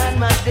guess I've had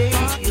my day.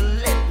 You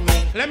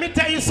let me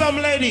tell you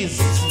something, ladies.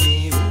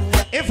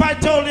 If I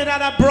told you that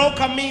I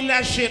broke, I mean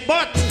that shit.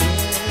 But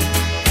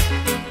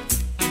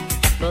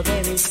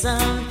there is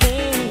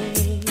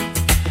something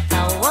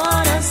I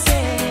wanna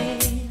say.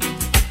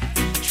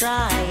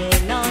 Try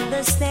and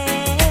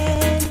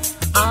understand.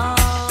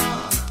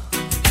 Oh,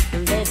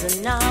 there's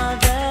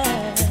another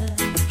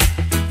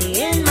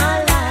in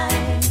my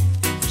life.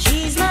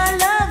 She's my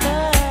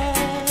lover.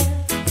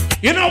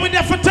 You know we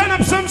never turn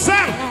up some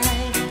song.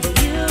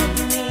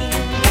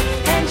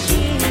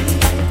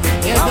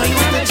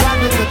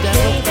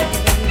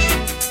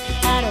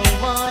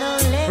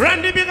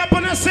 Randy, big up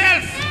on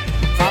yourself.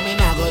 For me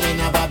now go in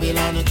a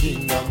Babylon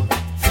kingdom.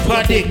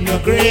 For dig no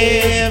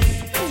grave.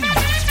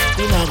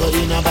 We now go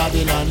in a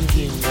Babylon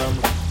kingdom.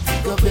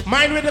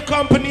 Mind with the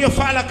company of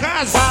all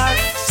cars.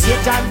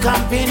 Satan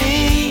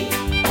company.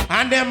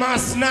 And them a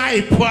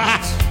snipe.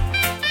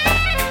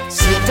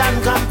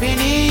 Satan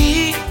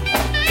company.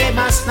 Them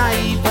a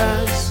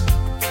snipers.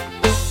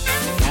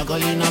 Now go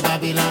in a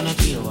Babylon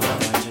kingdom.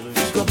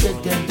 Go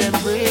get them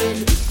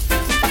brain.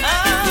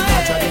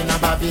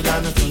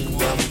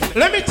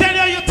 Let me tell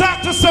you, you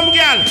talk to some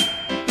girl.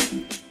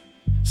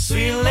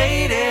 Sweet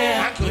lady,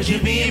 could you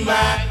be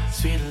my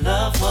sweet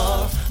love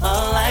for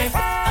a life?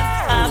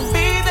 I'll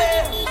be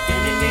there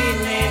when you need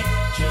me.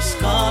 Just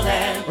call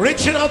and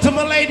reaching out to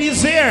my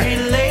ladies here.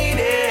 Sweet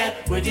lady,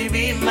 would you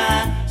be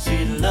my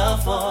sweet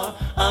love for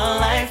a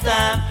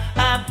lifetime?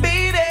 I'll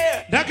be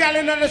there. That girl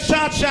in the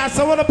short shots,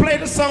 I want to play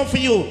the song for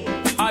you.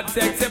 I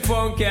sexy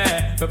funky,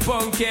 the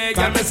funky.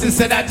 Got me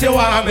sister that you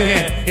want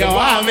me, you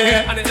want me.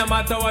 And it no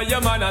matter what your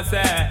man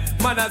say,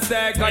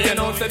 cause you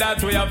know so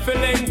that we are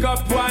filling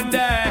up one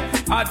day.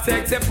 I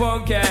sexy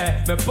funky,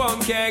 the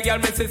funky. Girl,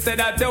 me sister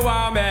that you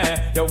want me,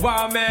 you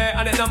want me.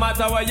 And it no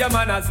matter what your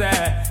man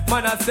say,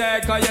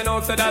 cause you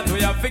know so that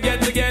we are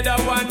get together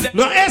one day.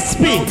 No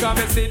SP. Don't come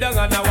and sit down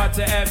and I watch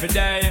you every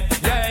day.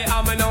 Yeah,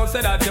 I'm a know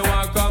so that you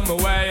want come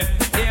away.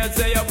 Here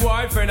say your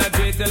boyfriend I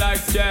treat you like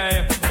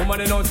stray. Woman,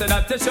 you know so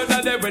that you should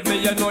have with me,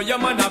 you know your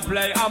man a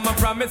play. I'm a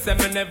promise and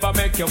me never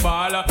make you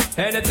ball.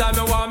 Anytime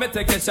you want me,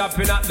 take you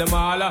shopping at the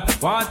mall.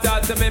 Want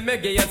talk to me,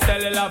 give you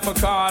cellular for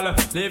call.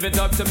 Leave it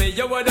up to me,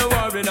 you wouldn't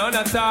worry none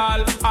at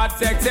all. Hot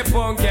sexy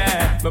funky,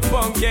 me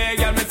funky,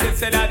 girl, me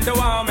say that you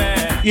want me.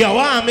 You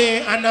want me,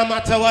 and no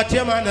matter what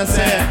your man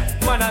say.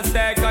 Man a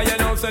say, cause you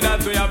know so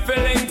that we are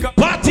feeling.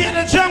 Party in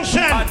the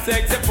junction. Hot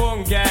sexy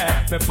funky,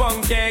 me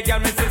funky, girl,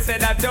 me say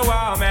that you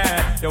want me.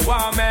 You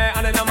want me,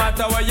 and no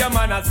matter what your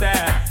man a say.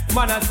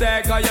 Man a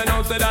say, cause you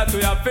know so that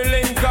we are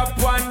filling up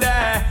one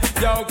day.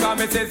 Yo, come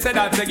and say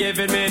that you're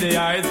giving me the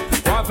eyes.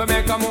 Want to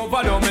make a move,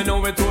 I don't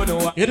know it to do.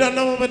 You don't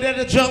know over there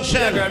the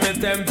junction.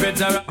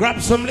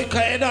 Grab some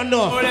liquor, you don't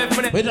know.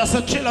 We just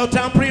a chill out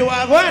and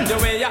pre-wagon. The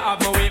way you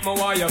have me wait, me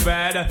want your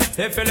bed.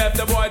 If you left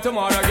the boy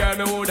tomorrow, girl,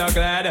 me woulda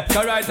glad.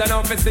 Cause right now,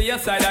 if you see your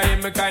side, I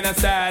am me kinda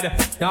sad.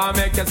 Now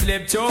make you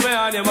slip through me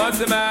and you must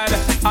be mad.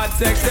 Hot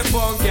sexy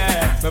funky,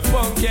 me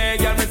funky,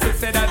 girl, me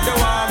say that you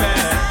want me.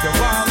 You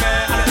want me,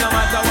 and it no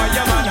matter what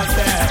your man a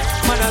say.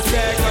 Man a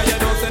say, cause you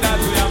know say that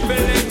we are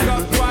feeling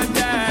up one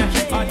day.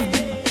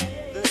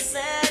 The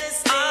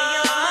saddest day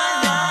of my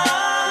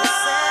life. The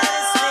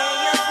saddest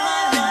day of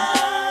my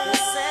life. The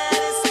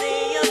saddest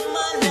day of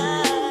my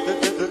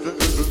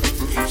life.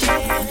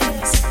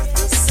 Yes,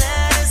 the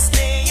saddest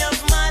day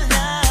of my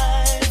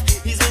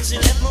life is when she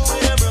left me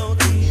with a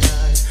broken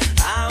heart.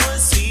 I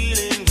was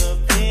feeling the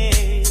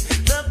pain,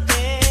 the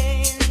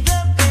pain, the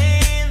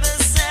pain.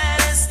 The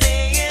saddest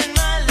day in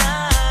my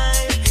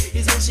life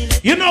is when she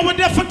left me. You know we're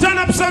there for turn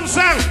up some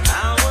song.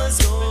 I was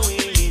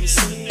going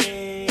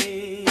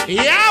insane.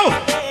 Yo!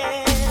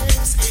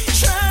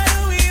 Try to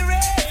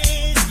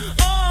erase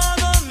all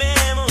the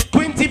memories.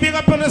 Quinty, big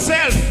up on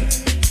yourself.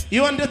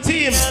 You on the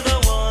team.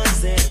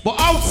 But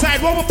outside,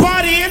 what we're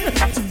partying?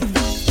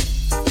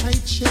 I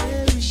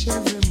cherish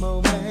every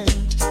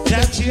moment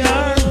that you're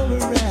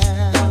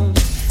around.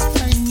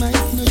 I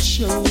might not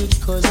show it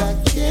cause I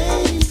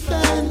can't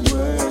find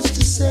words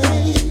to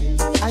say.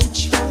 I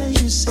try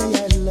to say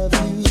I love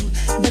you,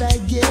 but I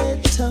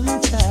get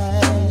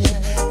tongue-tied.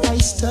 I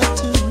start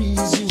to read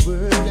your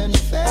word and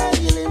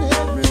failing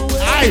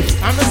everywhere.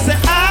 I'm gonna say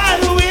I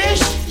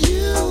wish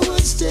you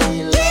would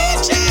stay long.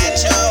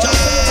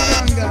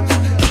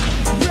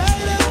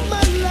 Bright up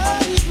my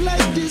life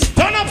like this.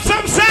 Turn up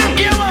some sound.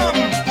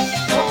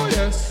 Oh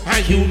yes.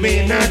 And you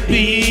may not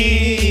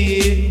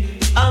be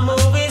a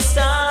movie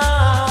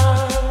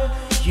star.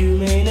 You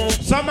may not.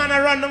 Some man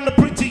a run on the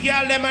pretty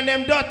girl, them and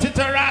them dirty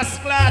to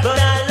rascal. But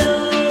I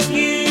love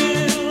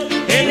you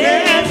in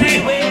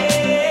every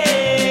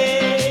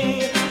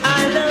way.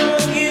 I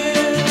love you.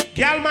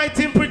 Girl might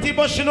seem pretty,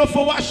 but she know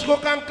for wash,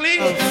 cook and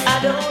clean. I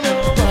don't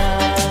know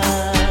why.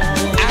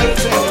 I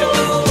don't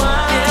know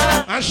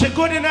why. And she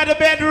good in the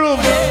bedroom.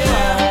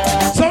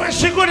 So when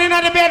she good in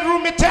the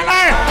bedroom, me tell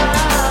her.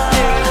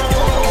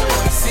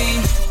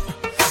 See,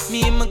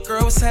 me and my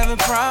girl was having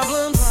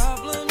problems.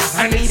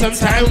 I need some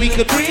time we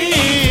could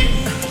breathe.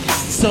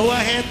 So I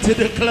head to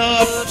the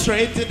club,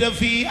 straight to the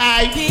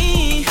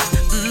VIP.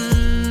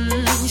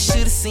 You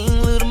should have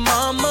seen little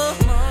mama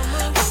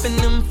up in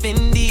them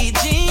Fendi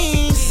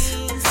jeans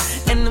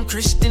and them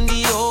Christian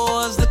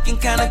Dior's, looking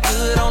kinda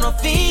good on her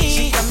feet.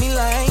 She got me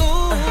like,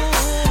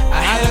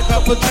 I had a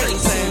couple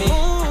drinks and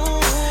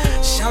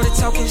shouted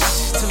talking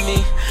shit to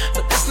me,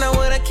 but that's not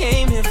what I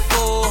came here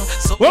for.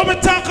 So when we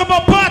talk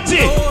about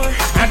party,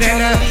 and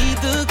then I leave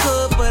the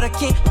club, but I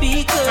can't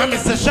be good. And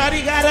Mr.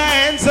 Shawty got her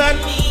hands on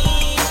me.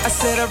 I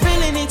said I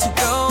really need to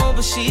go,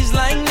 but she's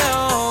like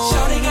no.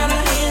 Shawty got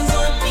her hands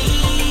on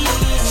me.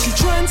 She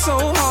trying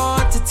so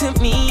hard to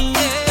tempt me.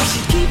 If she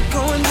keep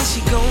going, then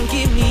she gon'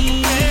 get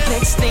me.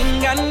 Next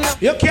thing I know,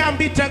 you can't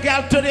beat a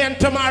girl today and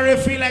tomorrow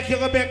feel like you're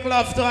gonna make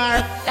love to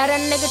her. Let a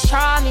nigga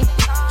try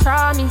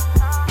me.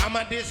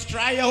 I'ma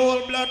destroy your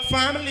whole blood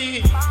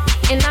family.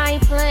 And I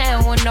ain't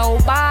playing with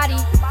nobody.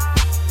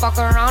 Fuck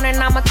around and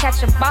I'ma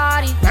catch a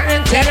body.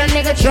 And tell a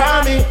nigga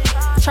try me.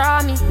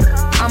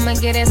 I'ma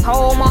get his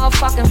whole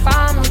motherfucking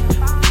family.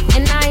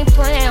 And I ain't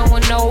playing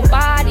with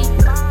nobody.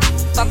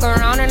 Fuck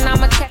around and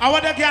I'ma catch. I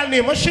want the girl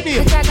name, what's she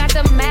name? Bitch, I got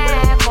the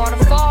Mac or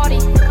the 40.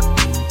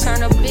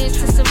 Turn a bitch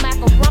to some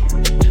macaroni.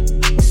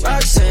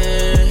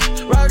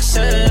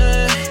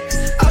 Roxanne,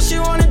 all she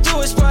wanna do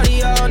is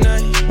party all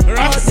night.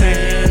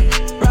 Roxanne,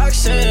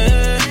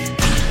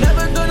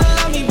 never gonna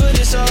love me, but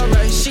it's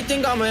alright. She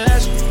think I'm an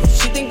ass,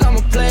 she think I'm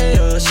a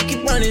player. She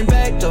keep running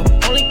back though,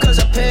 only cause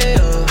I pay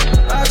her.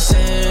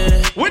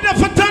 Roxanne, we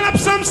never turn up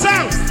some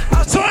songs,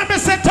 so I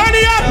say turn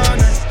it up.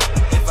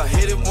 If I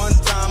hit it one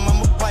time,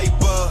 I'm a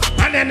piper.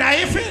 And then I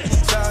if it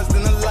times,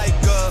 then I like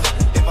her.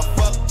 If I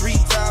fuck 3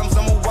 times,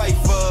 I'm a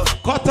wifer.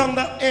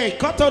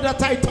 Cut out the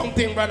tight tongue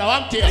thing, brother.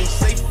 I'm telling you. It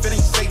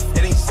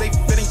ain't safe.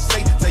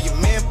 Tell your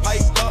man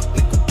pipe up,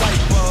 nigga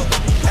pipe up.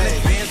 Hey,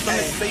 bands on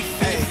the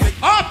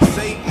safe. Up!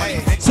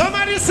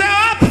 Somebody say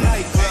up!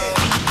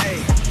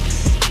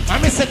 I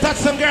miss to touch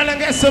some girl and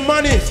get some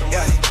money.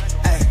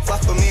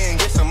 Fuck with me and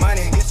get some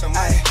money.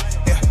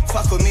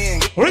 Fuck with me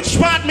and get. Rich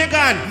part,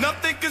 Megan.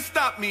 Nothing can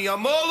stop me.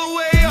 I'm all the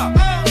way up.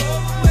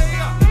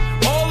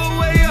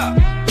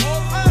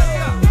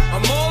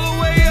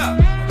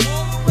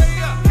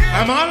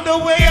 I'm all the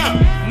way up.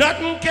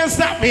 Nothing can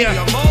stop me. I'm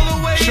all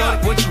the way up.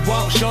 Shorty, what you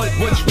want? Shorty,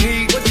 what you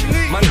need?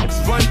 My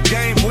niggas run the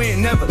game. We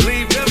ain't never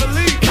leave.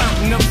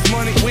 Counting up this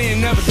money. We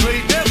ain't never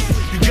sleep.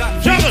 You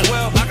got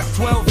 12, I got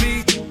 12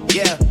 V's.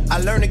 Yeah, I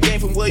learned the game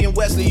from William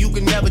Wesley. You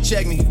can never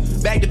check me.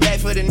 Back to back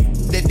for the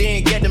that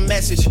didn't get the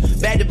message.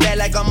 Back to back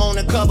like I'm on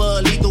the cover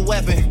of Lethal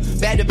Weapon.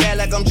 Back to back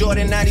like I'm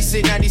Jordan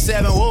 96,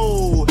 97.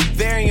 Whoa,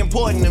 very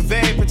important and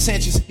very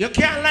pretentious. You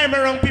can't lie me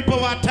around people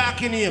who are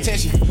talking to you.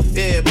 Attention,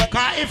 yeah, but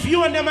if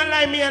you and them are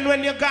lie me and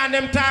when you got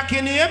them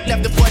talking to you,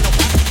 left the point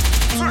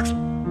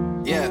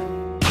no. Yeah.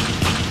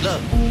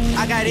 Look,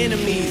 I got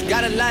enemies,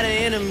 got a lot of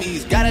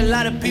enemies, got a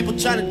lot of people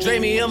trying to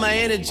drain me of my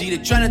energy.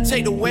 They're trying to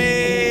take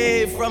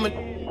away from it.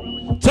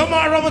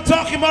 Tomorrow we're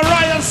talking about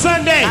Royal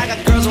Sunday. I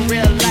got girls in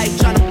real life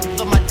trying to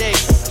f*** up my day.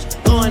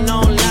 Going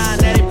online,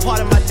 that ain't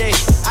part of my day.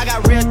 I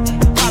got real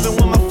popping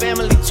with my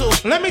family too.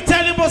 Let me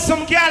tell you about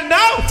some girl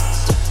now.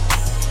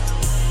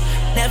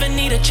 Never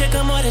need a chick,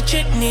 I'm what a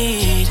chick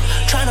need.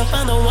 Trying to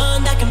find the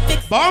one that can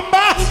fix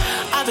Bomba.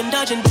 I've been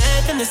dodging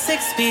death in the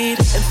 6-speed.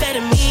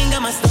 Amphetamine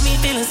got my stomach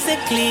feeling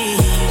sickly.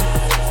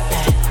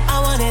 I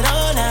want it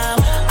all now.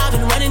 I've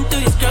been running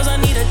through these girls, I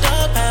need a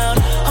dog pound.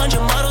 100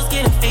 models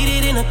getting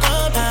faded in a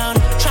compound.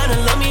 Trying to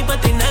love me,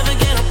 but they never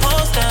get a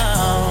post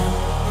down.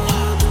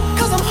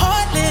 Cause I'm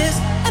heartless,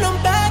 and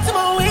I'm back to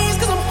my ways,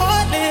 cause I'm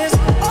heartless.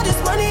 All this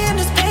money and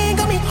this pain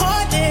got me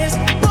heartless.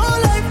 More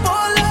life,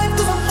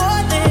 cause I'm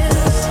heartless.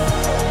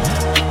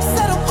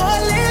 Said I'm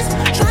heartless,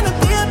 trying to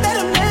be a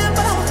better man,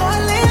 but I'm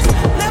heartless.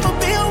 Never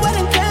be a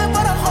wedding plan,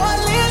 but I'm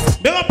heartless.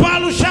 They got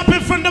Palu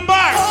shopping from the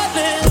bar.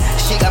 Heartless.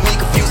 She got me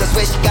confused, I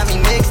swear she got me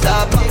mixed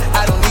up.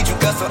 I don't need you,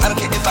 girl, so I don't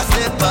care if I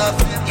slip up.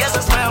 Yes, I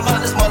swear I'm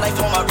heartless, more life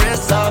on my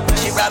wrist up.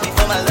 She robbed me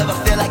for my love, I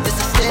feel like this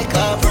is sick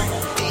up.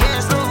 The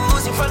air's no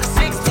losing from the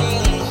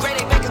 16.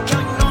 Great bank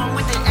account, you know I'm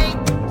with it, ain't.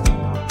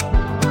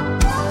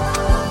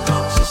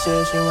 She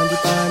said she want the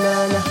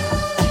banana.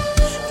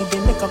 It dey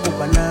make her go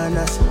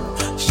bananas.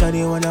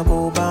 Shawty wanna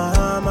go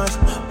Bahamas.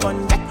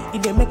 One day,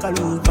 it dey make her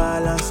lose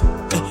balance.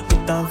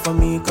 Put down for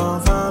me,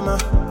 come farmer.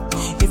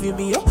 If you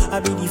be yo, I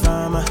be the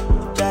farmer.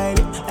 Drive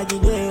it like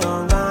it dey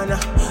on Ghana.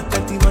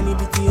 Plenty money,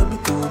 bitty, you be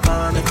cool,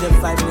 man. Make them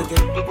 5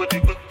 niggas.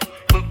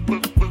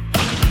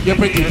 You're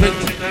pretty.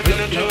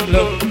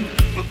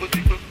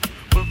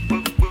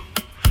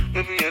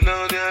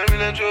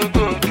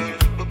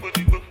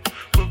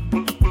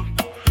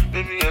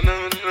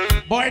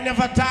 Boy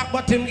never talk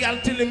but him girl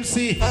till him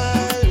see.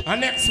 A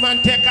next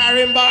man take her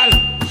in ball.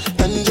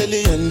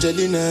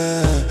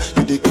 Angelina,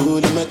 you the cool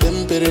in my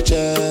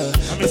temperature.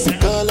 If you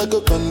call, I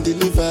go come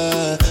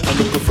deliver. I'm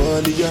gonna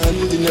fall in your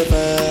hand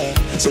never.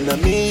 So now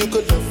me you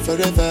could love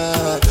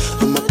forever.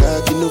 I'm a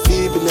cocky no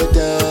feeble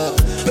letter.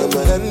 I'm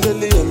a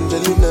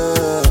Angelina.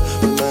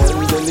 I'm a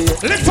Angelina.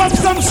 Lift up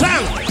some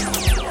song.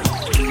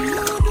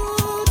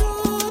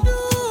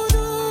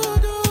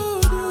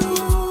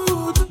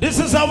 This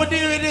is how we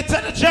deal with it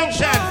at the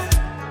junction.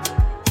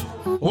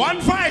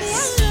 One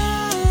fights.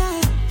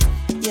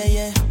 Yeah,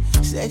 yeah.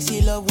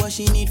 Sexy love, what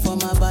she need from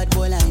a bad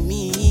boy like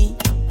me.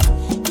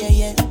 Yeah,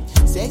 yeah.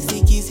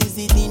 Sexy kiss is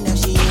the thing that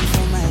she need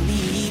from my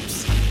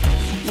lips.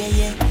 Yeah,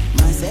 yeah.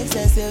 My sex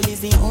herself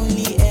is the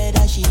only air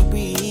that she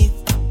breathes.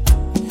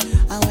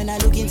 And when I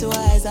look into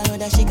her eyes, I know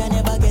that she can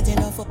never get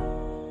enough of.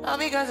 All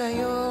because of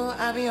you,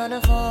 I be on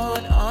the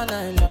phone all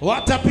night long.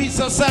 What a piece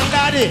of sun,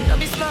 daddy. Don't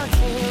be smart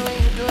when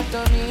you do it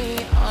to me.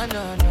 Oh,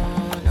 no, no,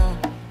 no.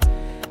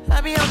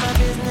 I be on my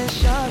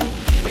business, shawty.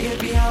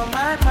 Baby, on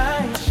my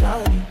mind,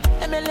 shawty.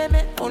 Let me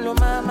follow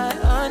my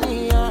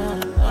honey,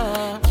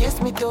 Kiss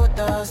me to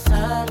the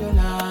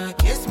cellular,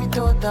 kiss me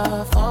to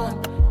the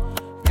phone.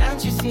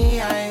 Can't you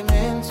see I'm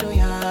into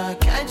ya?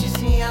 Can't you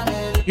see I'm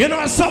in? You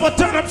know, so we'll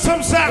turn up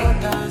some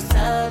sound. To the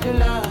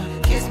cellular,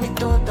 kiss me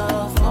to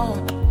the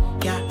phone.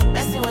 Yeah,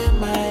 messing with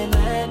my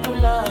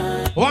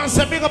medulla. Once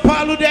a big up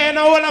all who there and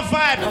I wanna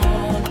vibe. No,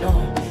 no.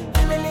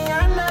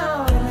 Emiliano.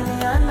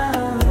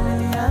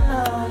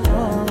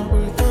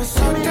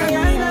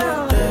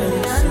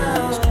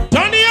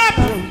 Turn it up.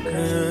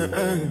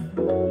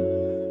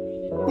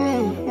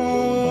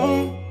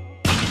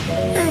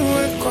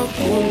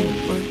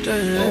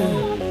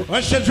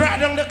 When she dry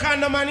down the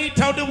condom and eat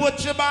out the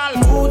watcher ball.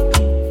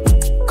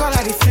 Call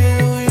I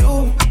feel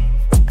you.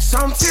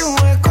 Something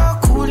wake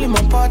up cool in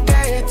my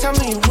body. Tell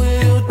me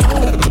will you do?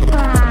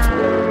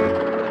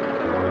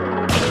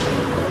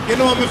 You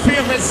know my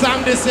favorite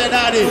song they said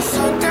daddy.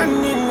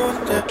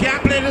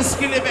 Can't play the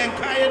skill event,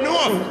 cause you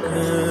know.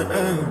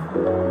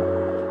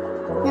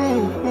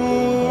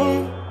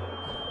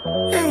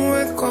 And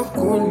wake up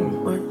cool in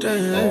my body.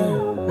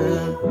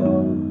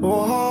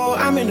 Oh,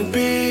 I'm in a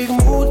big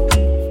mood.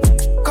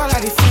 Call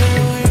I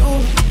feel you.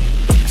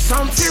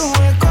 Something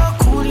wake up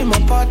cool in my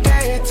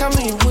body. Tell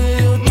me will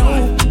you do?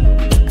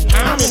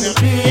 I'm in a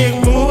big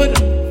mood.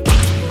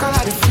 Call I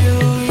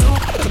feel you.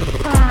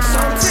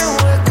 Something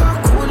wake up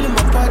cool in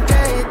my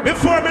body.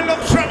 Before me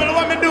look trouble,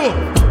 what me do?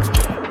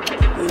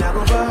 We not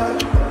go far,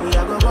 we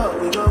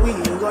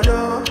go do.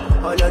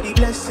 All of the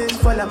blessings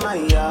fall on my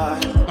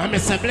yard. I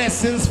miss the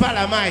blessings fall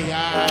on my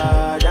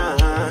yard.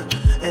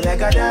 And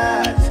like a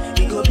that,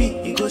 we go be,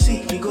 we go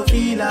see, we go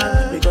feel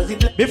because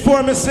the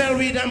before me sell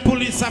weed and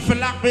police have to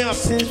lock me up.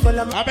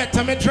 I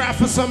better me try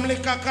for some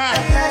liquor card.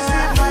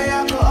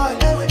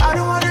 I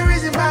don't wanna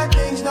reason bad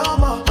things no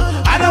more.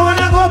 I don't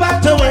wanna go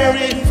back to where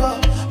it.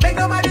 Make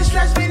nobody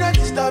stress me, not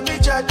disturb me,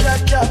 cha.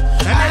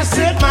 And I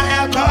sip my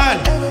alcohol.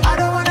 I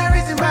don't wanna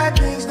reason bad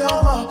things no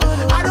more.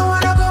 I don't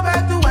wanna go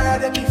back to where I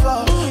did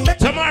before.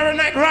 Tomorrow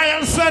night,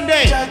 Royal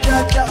Sunday.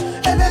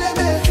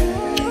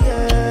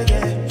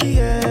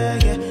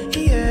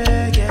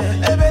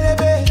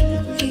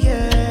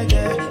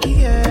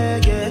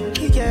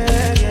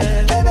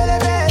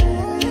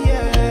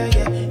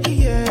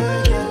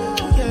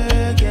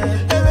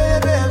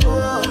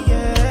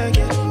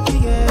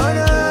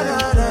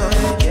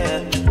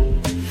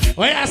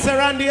 Where I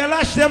surround you,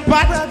 lash them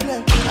pot. I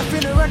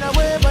feel to run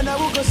away, but I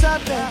will go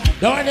stop them.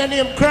 Don't want your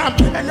name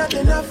cramp. And not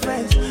enough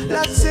friends.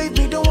 Love save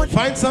me, don't want.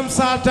 Find some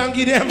salt and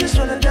give them. Just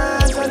wanna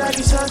dance under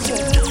the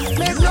sunset.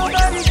 Make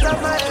nobody stop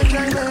my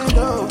enjoyment.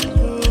 No.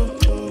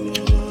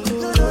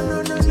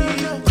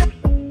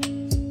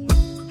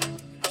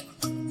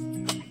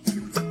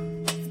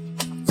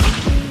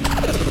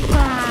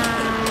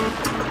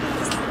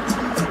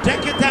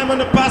 Take your time on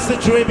the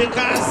passageway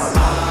because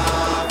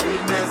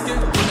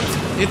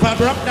if I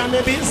broke down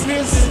the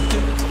business,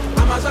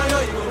 I'ma show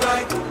you go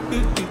right.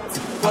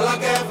 All I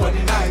get for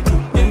the night.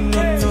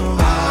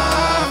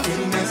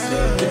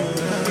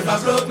 If I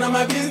broke down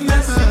my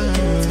business,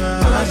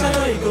 I'ma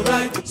show you go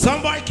right.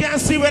 Some boy can't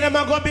see where them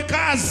a go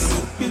because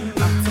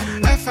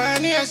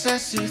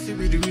FNESS, if it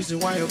be the reason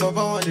why your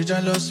baba want to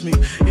jealous me.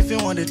 If you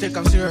want to take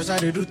I'm serious, I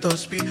do top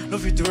speed. No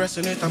fit to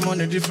resonate, I'm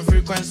on a different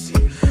frequency.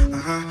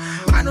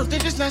 I don't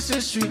think it's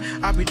necessary.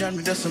 I be done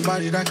with just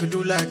somebody that could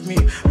do like me.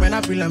 Man, I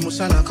be like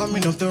Musala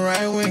coming off the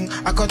right wing.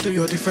 I got to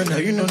your defender,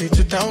 you no need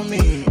to tell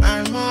me.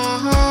 I'm a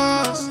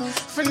horse,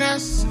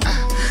 finesse.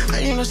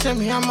 And you know, say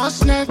me, I'm a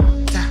snap.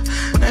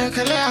 And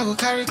I go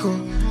carry go.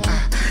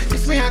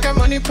 If me, I got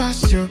money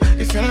past you.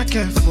 If you're not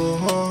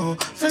careful,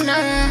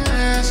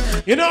 finesse.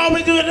 You know how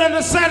we do it on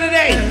a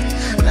Saturday?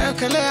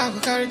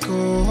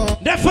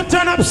 Therefore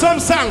turn up some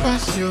song.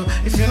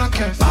 If you're not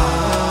careful,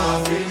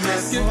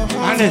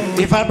 and then,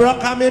 if I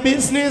broke out my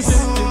business,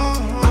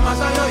 I'ma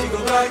show you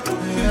go right.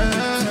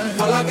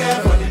 All I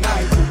get for the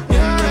night.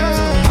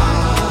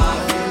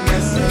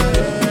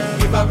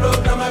 If I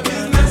broke down my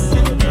business,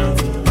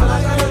 all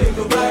I show you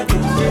go right.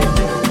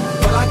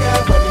 All I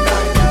get for the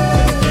night.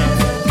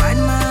 Bad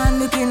man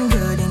looking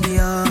good in the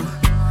air.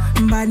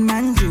 Bad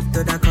man drip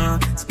to the car.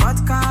 Spot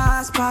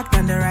cars parked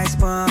on the right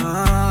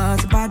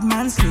spot. Bad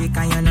man slick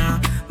and you know.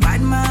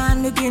 Bad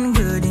man looking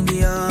good in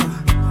the air.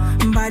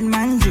 Bad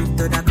man drip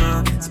to the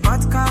car.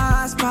 Spot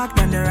cars parked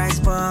on the right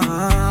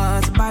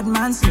spot. Bad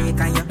man slick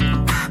and you.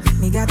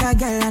 Me got a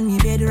girl on me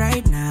bed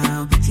right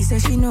now. She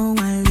says she no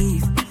one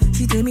leave.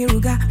 She say me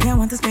ruga, me I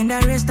want to spend the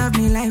rest of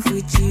me life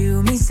with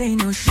you. Me say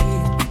no shit,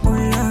 oh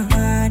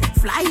Lord.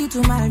 Fly you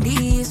to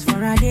Maldives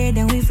for a day,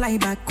 then we fly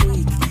back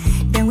quick.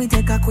 Then we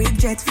take a quick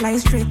jet, fly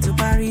straight to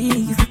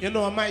Paris. You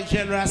know my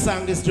genre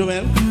sang this,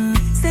 Joel?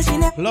 Say she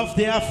never love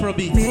the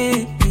Afrobeat.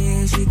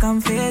 Yeah, she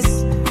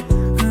confess.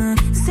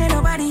 Say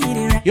nobody hit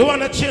it right. You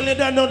wanna chill, you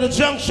don't know the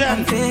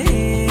junction.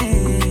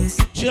 Confess.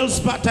 Chill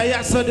spot,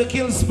 I saw the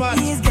kill spot.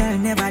 This girl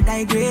never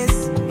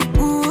digress.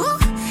 Ooh,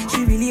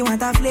 she really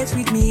want to flex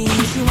with me.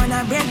 She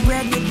wanna break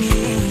bread with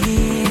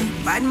me.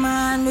 Bad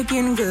man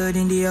looking good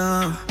in the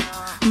air.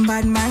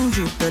 Bad man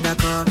drip to the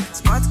car.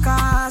 Sports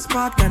car,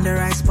 spot on the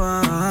right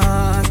spot.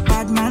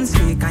 Bad man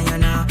slick and you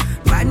know.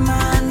 Bad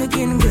man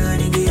looking good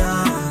in the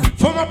air.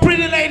 For my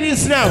pretty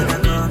ladies now.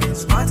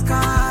 Sports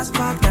car,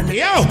 spot on the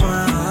right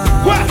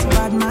spot. What?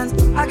 Bad man.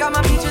 I got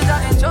my peaches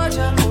out in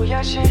Georgia. Oh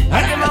yeah, shit.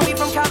 I get my weed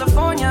from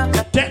California.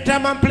 That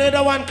time I play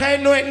the one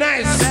kind, know it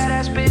nice.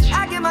 Badass bitch.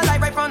 I get my light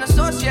right from the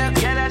source, yeah.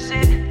 Yeah, that's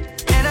it.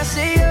 And I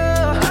see you.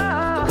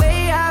 The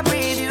way I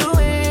breathe you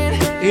in.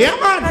 Yeah,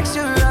 man.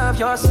 Texture of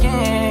your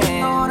skin.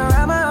 I wanna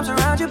wrap my arms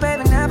around you,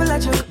 baby, never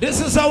let you.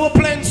 This is how we're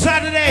playing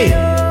Saturday.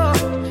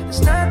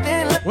 There's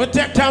nothing like we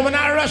take time when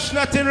I rush,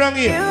 nothing wrong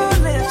here. you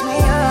lift me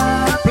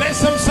up. Play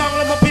some song,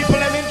 let my people,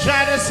 let me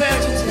enjoy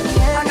themselves.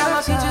 I got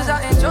my peaches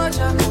out in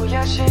Georgia. Oh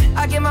yeah, shit.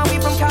 I get my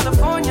weed from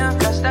California.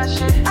 That's that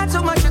shit. I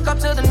took my chick up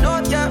to the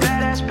north, yeah.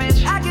 Badass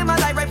bitch. I get my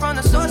light right from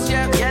the source,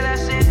 yeah. Yeah,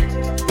 that's it.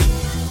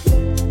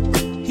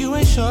 You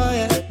ain't sure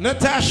yet.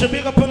 Natasha,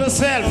 big up on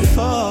yourself.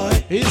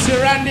 Easy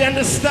Randy and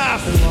the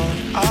staff.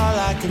 All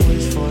I can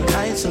wish for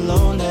nights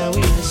alone that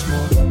we miss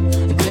more.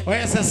 Oh,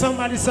 yes,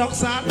 somebody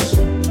sucks up.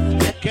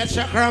 Catch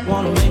your cramp.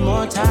 Wanna make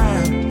more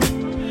time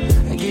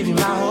and give you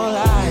my whole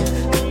life.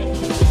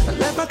 I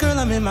left my girl,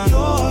 I'm in my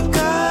Yorker.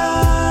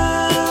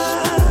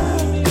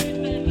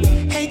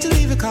 Hate to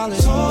leave it, call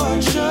it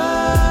torture.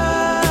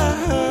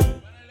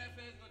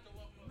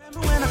 Remember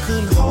when I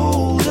couldn't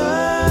hold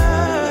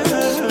her?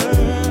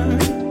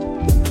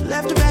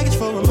 Left the baggage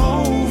for a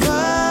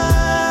mover.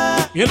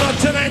 You know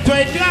tonight,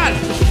 wait, girl.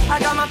 I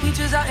got my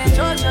peaches out in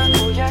Georgia.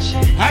 Oh yeah,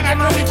 shit. I got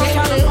my no weed from peaches.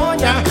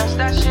 California. That's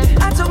that shit.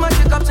 I took my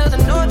chick up to the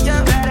north,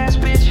 yeah. Badass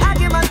bitch. I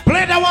get my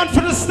Play that one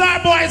for the Star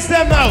Boys,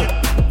 them now.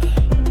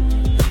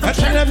 I'm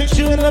trying to make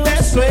you in the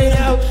best way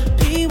out.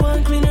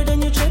 P1 cleaner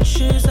than your church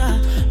shoes.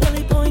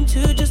 Really point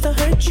two just to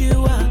hurt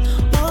you.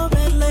 All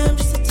red lamb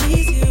just to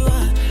tease you.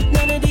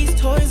 None of these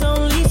toys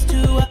on lease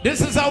to. This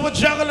is how we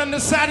juggle on the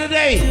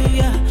Saturday.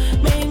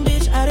 Main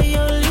bitch out of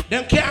your league.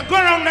 Them can't go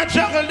around that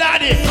juggle,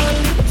 daddy.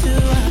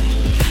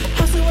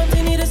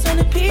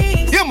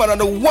 Yeah, man, on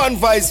the One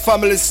Vice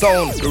family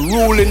sound, the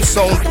ruling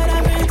sound.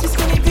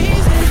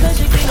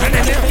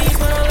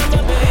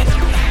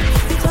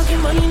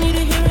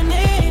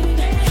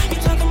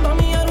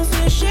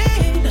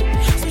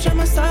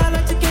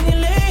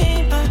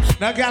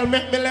 That girl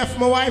make me left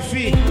my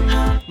wifey.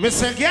 Me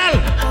say, girl,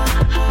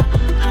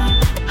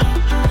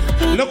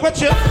 look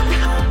what you.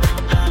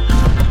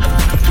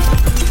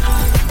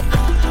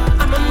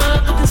 I'm a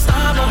motherfucking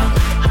star boy.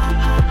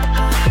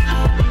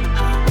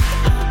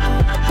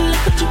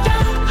 Look what you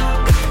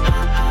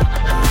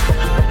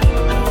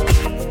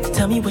got.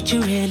 Tell me what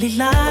you really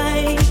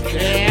like.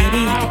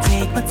 Baby, I can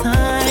take my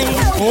time.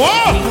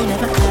 Whoa. We don't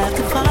never have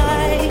to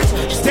fight.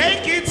 Just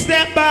take it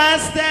step by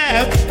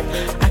step.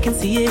 I can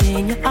see it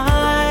in your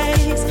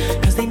eyes,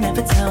 cause they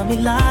never tell me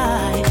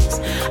lies.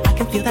 I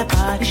can feel that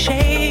body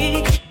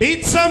shake.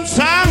 Beat some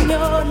song.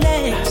 Your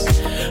legs.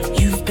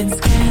 You've been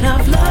scared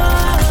of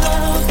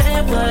love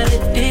and what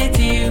it did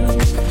to you.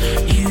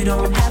 You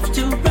don't have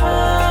to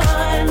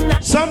run.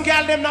 Some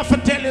gal them not for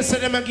tell you so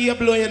them a give you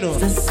blow, you know.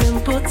 It's a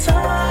simple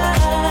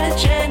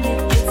touch and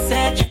it gets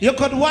at you. You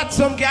could watch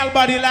some gal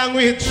body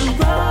language.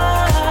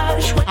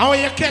 Rush. And when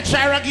you catch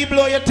her a give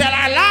blow, you tell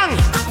her long.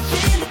 I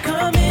feel it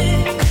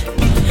coming.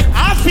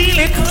 I feel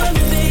it.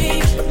 Coming,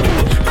 babe.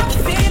 I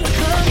feel it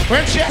coming.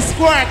 When she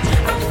squirt.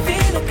 I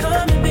feel it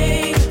coming,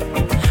 babe.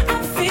 I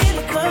feel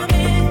it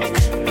coming.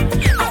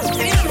 I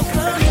feel it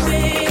coming,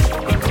 babe.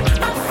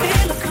 I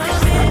feel it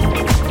coming.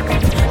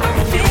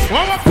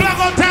 When we plug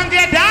out and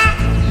get down.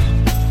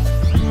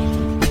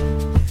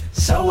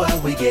 So what,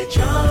 we get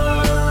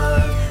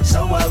drunk. So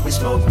what, we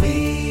smoke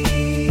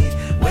weed.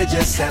 We're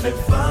just having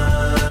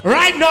fun.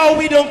 Right now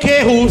we don't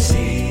care who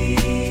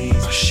sees.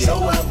 So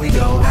what, we go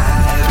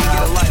out.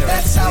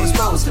 That's how it's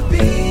supposed to be.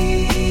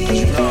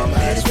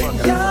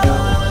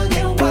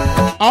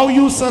 How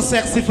you so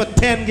sexy for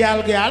 10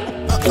 gal?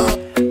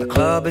 The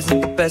club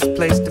isn't the best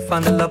place to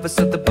find the lovers,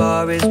 so the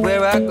bar is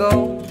where I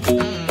go.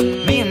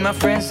 Me and my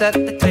friends at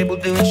the table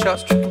doing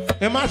shots.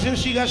 Imagine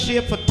she got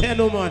shape for 10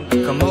 women.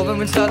 Come over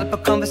and start up a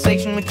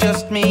conversation with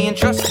just me, and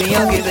trust me,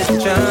 I'll give it a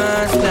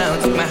chance.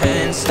 Now take my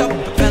hand, stop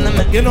and the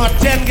you know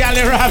 10 gal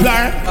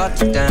rather. Start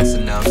to dance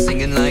and now I'm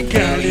singing like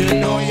girl, you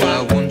know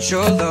I want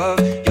your love.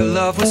 Your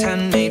love was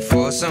handmade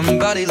for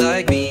somebody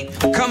like me.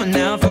 Coming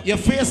now for your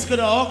face could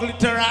ugly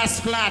to ass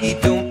flat.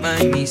 Don't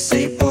mind me,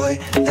 say boy,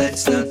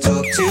 let's not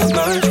talk too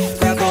much.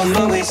 Grab on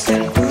my waist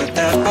and put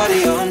that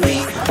body on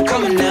me.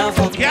 Coming now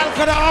for gal.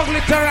 of the ugly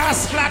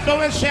terrace flat, but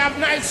when she have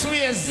nice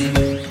ways.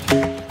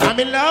 I'm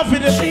in love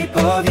with the shape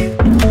of you.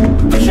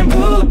 Push and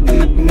pull,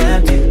 looking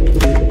at you.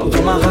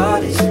 Although my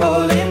heart is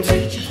falling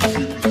too.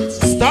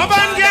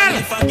 Stubborn girl.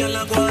 If a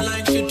girl go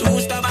like she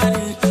too stubborn,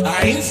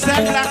 I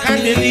inside black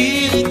and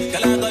delete.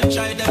 Girl I go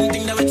try them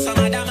thing that with some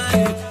other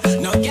man.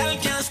 No girl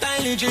can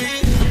style it.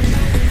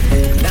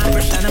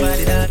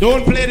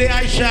 Don't play the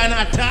Aisha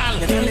at all.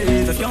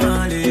 If you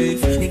want to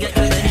live, you get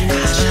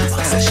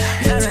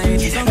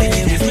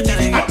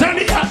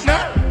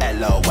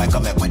hello,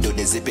 welcome back when do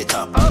the zip it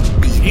up.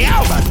 Beat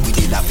but we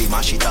did have to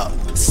mash it up.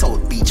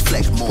 South Beach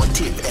flex more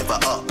tip ever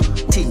up.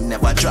 Tin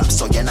never drop,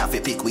 so you have to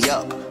pick we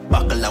up.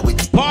 Buckle up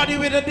with party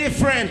with a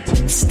different.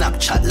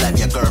 Snapchat live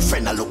your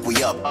girlfriend, I look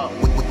we up.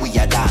 We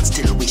a dance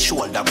till we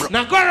shoulder bro.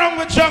 Now go around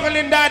with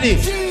juggling daddy.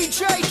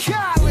 DJ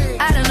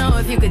Khaled. I don't know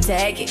if you could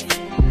take it.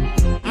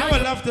 I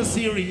would love to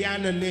see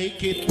Rihanna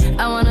naked.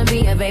 I wanna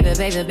be a baby,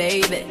 baby,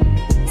 baby.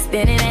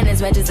 Spinning in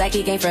his red just like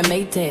he came from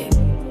Maytag.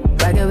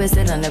 Rocket with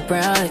it on the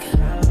brown.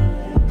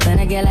 When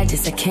I get like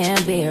this, I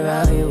can't be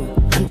around you.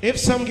 If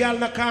some gal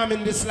not come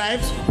in this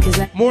life,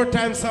 more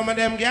time some of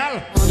them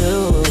gal.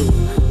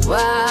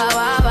 Wow,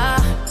 wow, wow.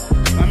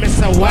 I miss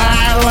a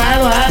wild,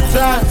 wild, wild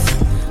thoughts.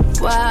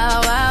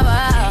 Wow, wow,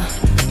 wow.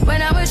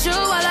 When I'm with you,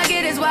 all I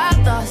get is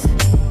wild thoughts.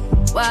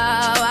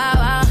 Wow, wow,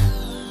 wow.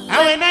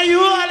 And when I you,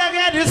 all I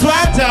get is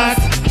wild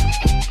thoughts.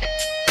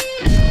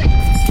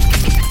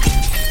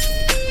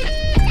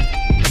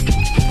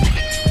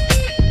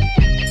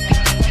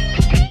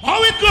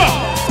 How it go?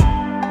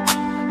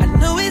 I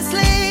know it's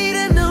late,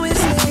 I know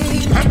it's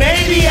late. And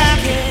baby, I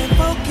can't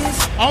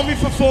focus. How me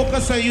for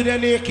focus on you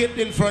then naked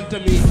in front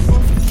of me?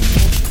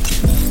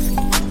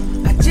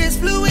 I just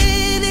flew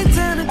in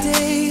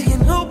eternity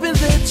and hoping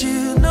that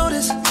you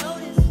notice.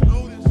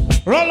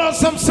 Roll out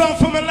some song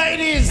for my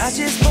ladies. I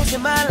just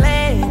posted my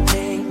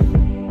landing.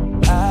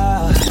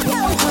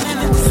 Putting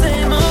in the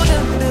same old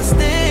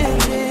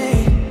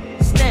understanding.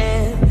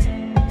 Stands.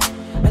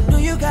 I know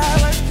you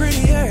got work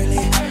pretty early.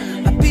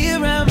 I'll be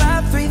around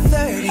by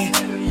 3:30.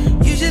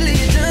 Usually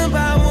you're done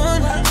by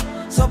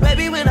 1. So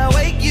baby, when I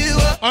wake you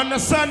up on a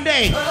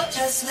Sunday,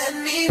 just let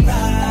me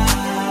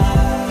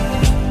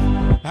ride.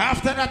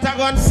 After that, I'm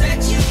gonna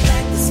set you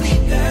back to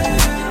sleep, girl.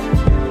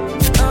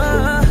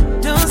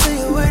 Don't say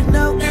a word,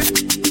 no.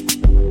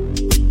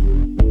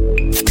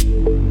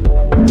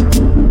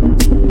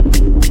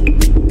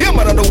 Yeah,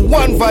 man, the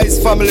One Vice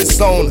family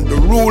sound, the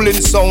ruling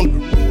sound.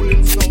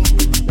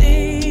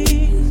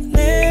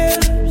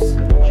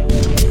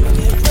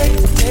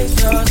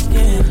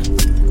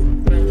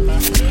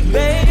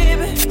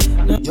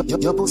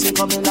 Your pussy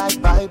coming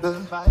like Bible.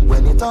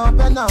 When it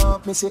open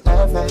up, me see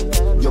heaven.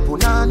 Your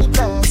punani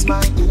bless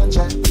my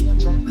angel.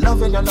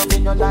 Loving you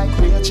like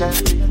Rachel.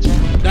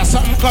 There's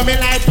something coming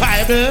like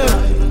Bible.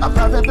 I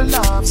probably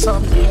love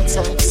some great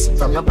sex.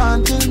 From your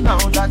band till now,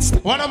 that's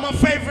one of my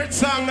favorite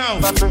songs now.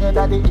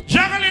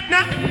 Juggle it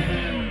now.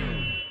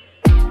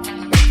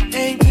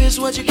 Ain't this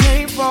what you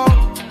came for?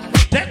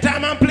 That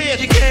time I'm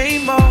playing. You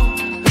came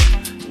on.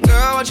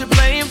 Girl, what you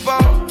playing for?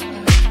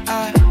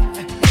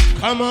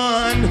 Come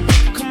on.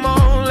 Come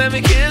on, let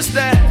me kiss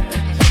that.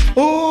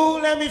 Ooh,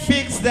 let me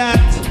fix that.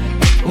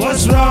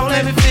 What's wrong?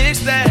 Let me fix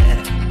that.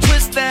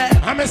 Twist that.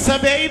 I miss a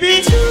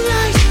baby.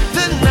 Tonight,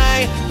 the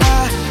night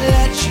I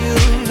let you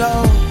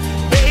know.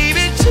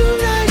 Baby,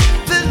 tonight,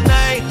 the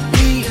night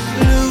we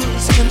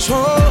lose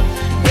control.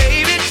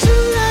 Baby,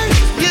 tonight,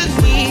 you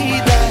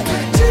need that.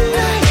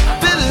 Tonight,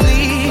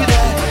 believe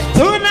that.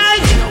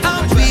 Tonight,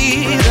 I'll be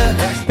the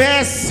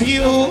best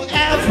you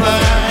ever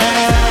had.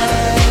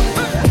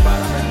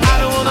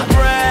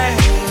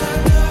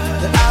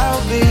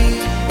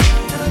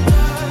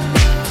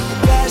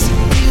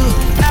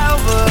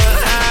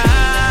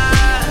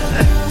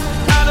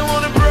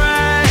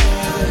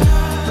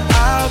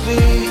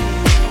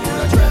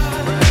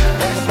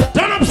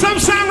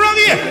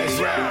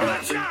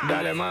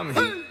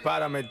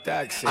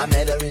 Taxi. I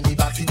met her in the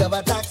backseat of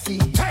a taxi,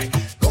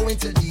 going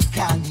to the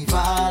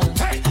carnival.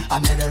 I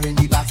met her in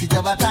the backseat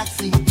of a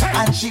taxi,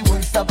 and she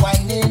won't stop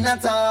whining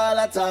at all,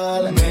 at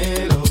all.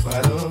 Me lo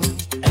paró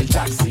el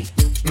taxi.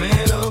 Me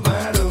lo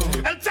paró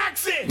el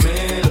taxi.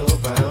 Me lo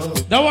paró.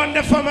 The one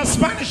that from a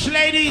Spanish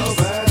ladies. In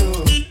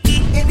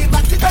the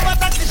backseat of a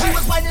taxi, she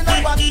was whining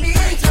about me.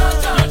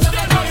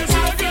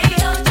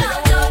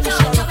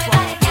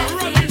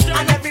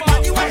 And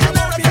everybody whining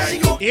around her, she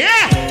go,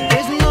 yeah.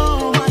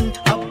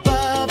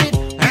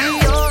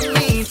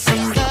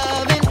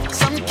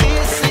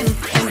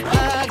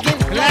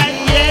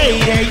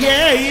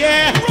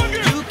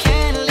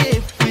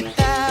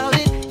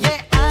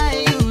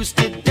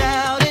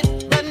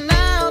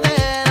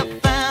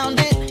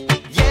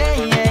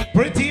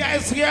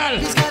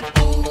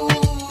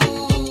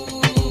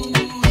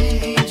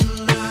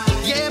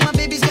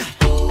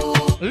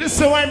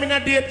 So I'm in a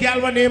date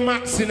girl when name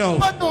Maxine now.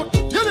 I know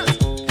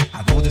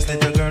this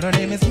little girl, her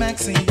name is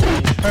Maxine.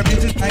 Her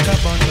beauty's like a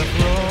bunch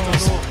of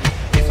roses.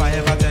 If I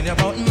ever tell you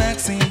about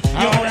Maxine,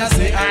 you wanna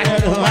say I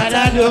don't know what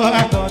I do.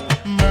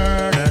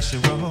 Murder she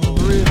wrote.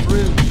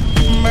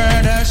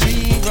 Murder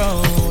she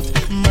wrote.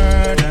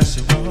 Murder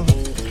she wrote.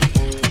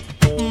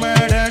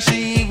 Murder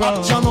she wrote.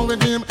 Action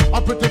with him,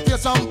 a pretty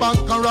face and bad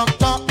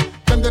character.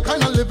 Them the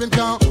kind of living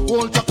can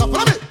hold chaka.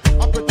 Follow me.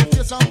 A pretty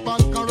face and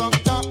bad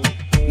character.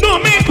 No,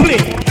 me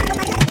play.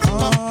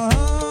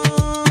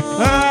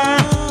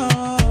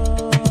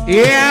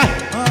 Yeah.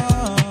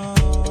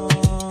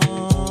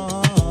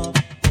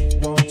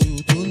 Want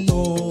you to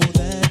know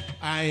that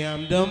I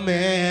am the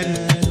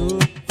man who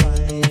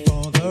fight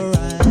for the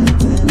right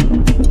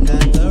and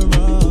not the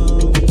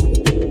wrong.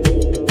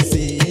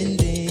 Saying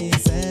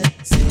this and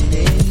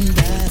saying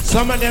that.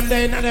 Some of them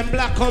they in them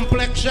black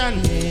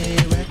complexion.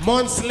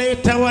 Months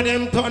later, what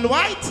them turn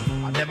white?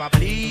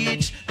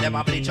 Them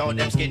a bleach out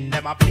them skin,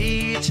 them a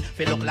bleach.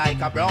 Feel look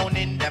like a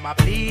browning, them a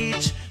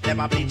bleach. Them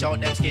a bleach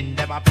out them skin,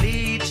 them a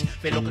bleach.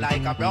 Feel look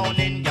like a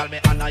browning, girl me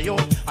honor you,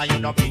 and you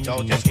no bleach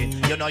out your skin.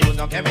 You no use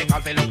no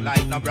chemical, feel look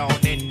like no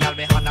browning, girl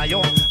me honor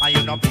you, and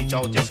you no bleach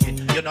out your skin.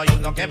 You no use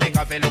no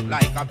chemical, feel look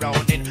like a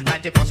browning.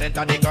 90%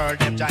 of the girl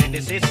them join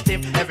the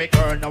system. Every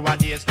girl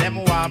nowadays them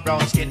want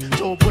brown skin.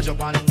 So put your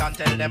one and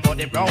tell them about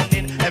the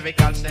browning. Every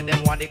girl say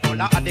them want the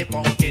color of the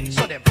pumpkin.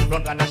 So them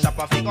run gonna shop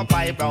a figure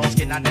buy brown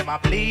skin, and them a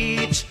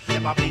bleach.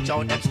 Them a bleach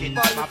out them skin,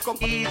 them a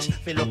bleach.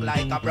 Feel look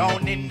like a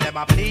browning, them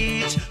a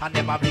bleach. And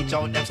them a bleach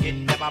out them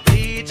skin, them a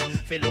bleach.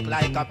 Feel look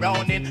like a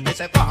browning. They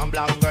say come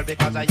black girl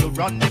because you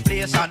run the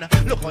place. And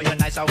look how you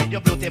nice with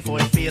your beautiful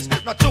face.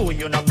 Not true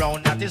you no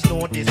brown, that is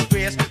no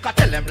disgrace. Cause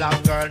tell them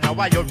black girl now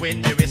why you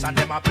win the race. And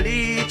them a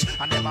bleach,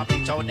 and them a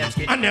bleach out them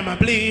skin. And them a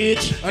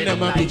bleach, and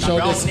them a bleach out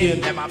the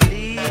skin. Them a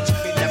bleach,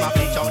 them a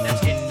bleach out them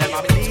skin. Them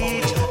a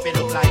bleach, feel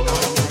look like a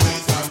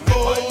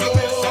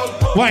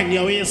wine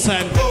your waist,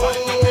 son.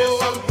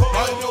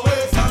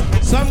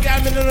 Some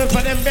girl me know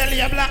for them belly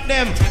a black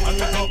them,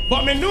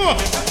 but me know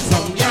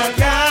some girl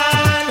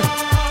can.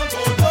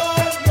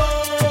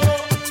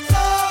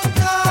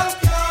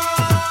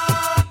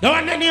 The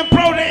one that you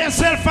proud of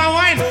yourself and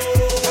wine.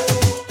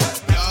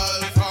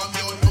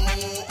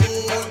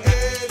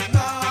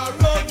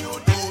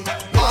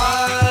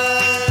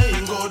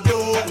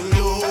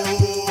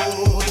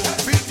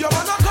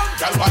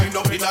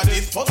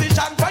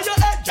 Position for your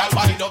head, girl,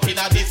 wind up in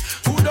a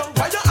this. Who don't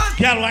for your hand?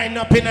 Girl, wind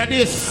up in a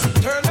this.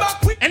 Turn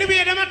back quick.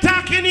 Anyway, them are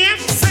talking here.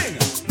 Sing.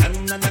 Na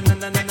na na na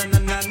na na na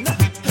na na.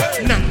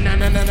 Na na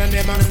na na na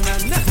na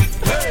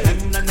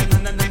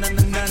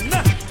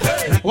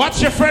na.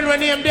 Watch your friend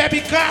when him there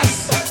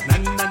because. Na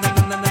na na na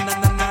na na na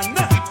na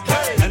na.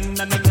 Na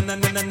na na na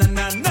na na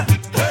na na.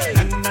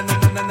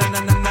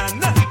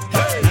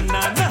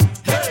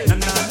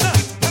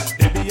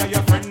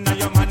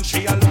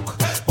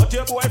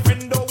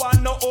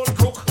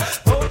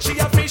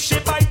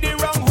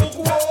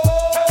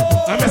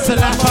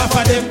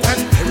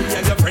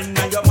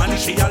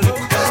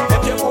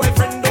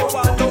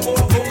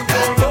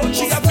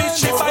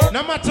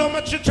 No matter how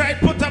much you try to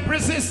put up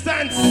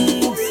resistance.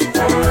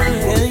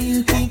 Girl,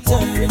 you keep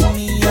turning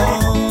me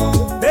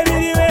on. Baby,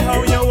 the way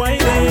how you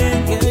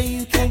whining. Girl,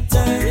 you keep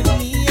turning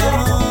me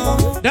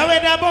on. The way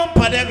the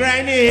bumper they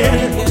grinding.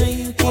 Girl,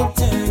 you keep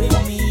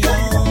turning me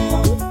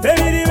on.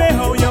 Baby, the way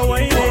how you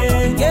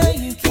whining. Girl,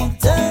 you keep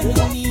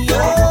turning me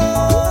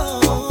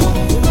on.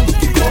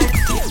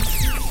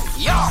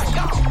 Yo,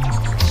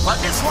 well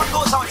this one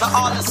goes out to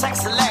all the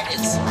sexy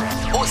ladies.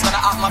 Who's gonna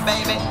have my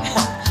baby?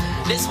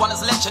 This one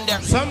is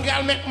legendary. Some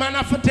girl make man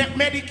have to take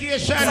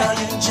medication. Girl,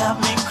 you drive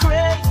me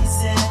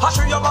crazy. I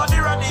show your body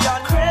ready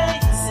and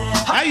Crazy.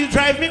 How you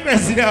drive me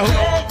crazy now?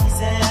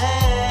 Crazy.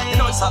 you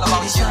know it's all about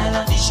The you. style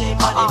and the shape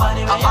of the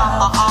body where you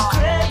have.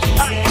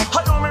 Crazy.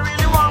 I don't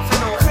really want to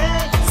know.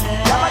 Crazy.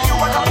 Yeah, you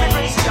want to be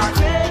crazy and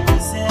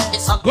Crazy.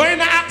 it's a Go in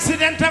an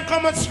accident and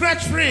come out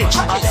scratch free.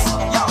 Check it.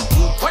 Yo,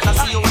 when I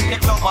see you in the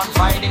club on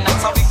Friday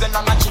night, so we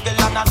gonna jiggle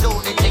and I do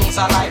the things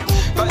I like.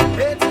 But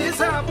it is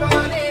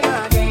happening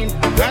again.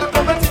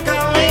 Welcome to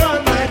going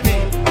on my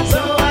thing. So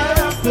I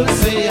have to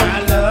say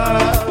I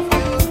love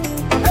you.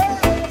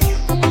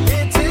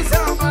 It is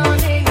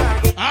happening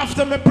again.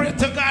 After me pray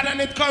to God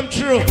and it come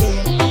true.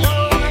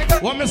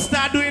 What me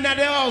start doing at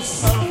the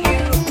house.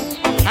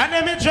 And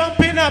then me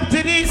jumping up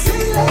to this.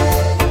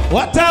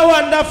 What a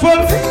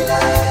wonderful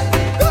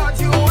God,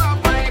 you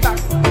have my back.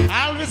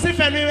 I'll receive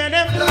anywhere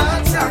them.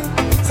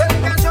 So you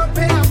can jump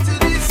in up to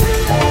this.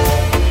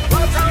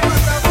 What a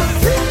wonderful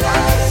feeling.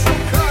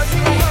 God,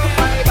 you have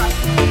my back.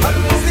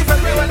 I'll receive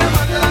everywhere them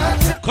on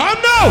that.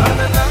 Come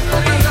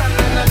now.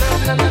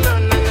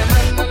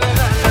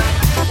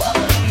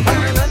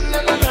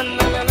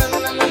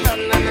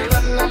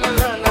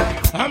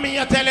 I mean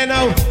you're telling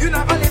now. You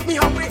never leave me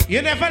hungry.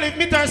 You never leave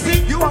me thirsty.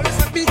 You always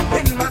with me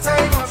in my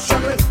time of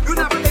struggle. You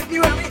never leave me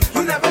weary.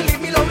 You never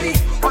leave me lonely.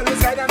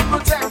 Always guide and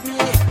protect me.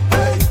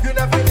 Hey, you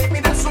never leave me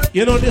this way.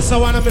 You know this is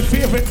one of my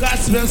favorite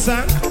gospel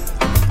songs.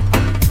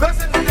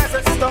 Cause in the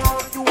desert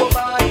storm, you were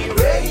my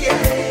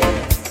ray.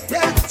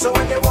 Yeah, so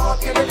when they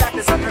walk in the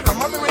darkness and they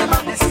come on me with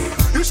madness,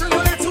 you should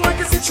know that to I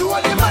can sit you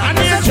on the man.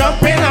 And you're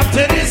jumping up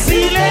to the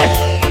ceiling.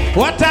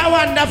 What a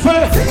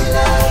wonderful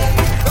feeling.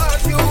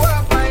 God, you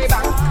have my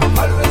back.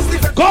 Always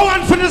live. Go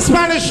on for the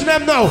Spanish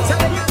them now.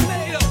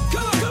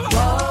 Come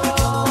on.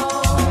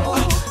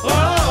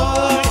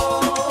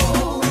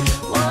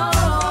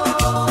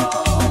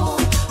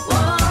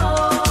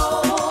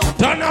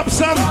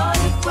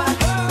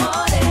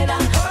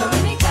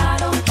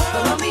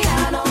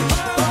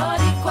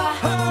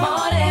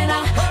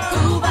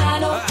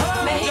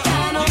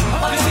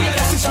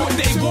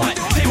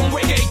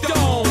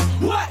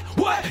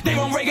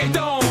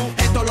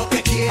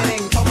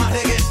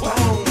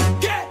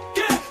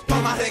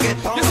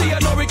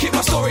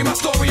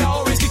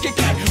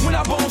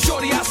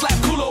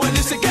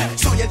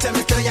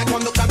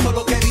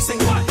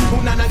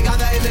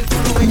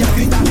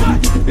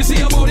 You see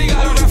your body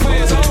got on your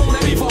face, oh,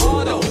 let me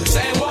follow.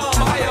 Say what,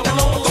 my amount.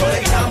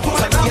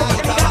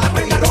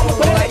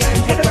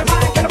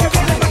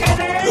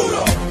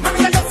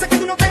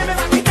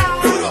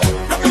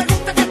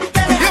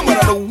 Yeah, man,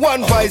 the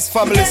One Vice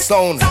family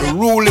sound, the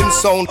ruling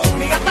sound.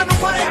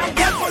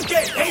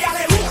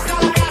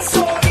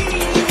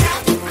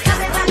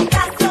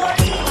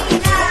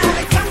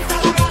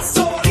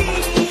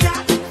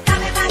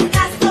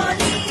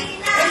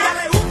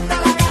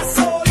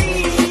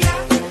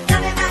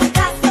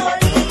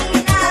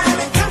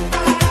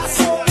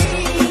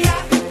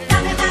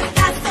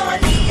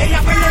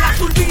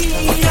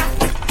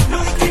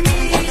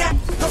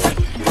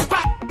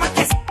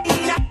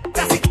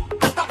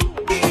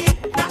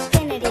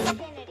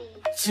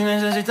 Si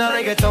necesitas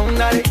reggaetón,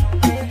 dale.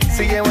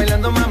 Sigue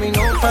bailando, mami,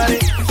 no pare.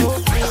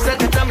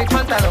 Acércate a mi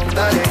pantalón,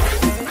 dale.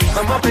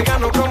 Vamos a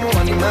pegarnos como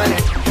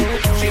animales.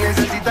 Si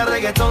necesitas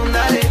reggaetón,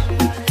 dale.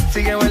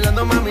 Sigue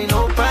bailando, mami,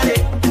 no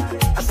pare.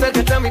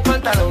 Acércate a mi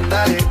pantalón,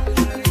 dale.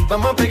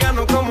 Vamos a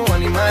pegarnos como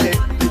animales.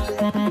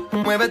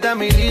 Muévete a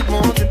mi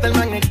ritmo, siente el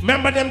magnetismo.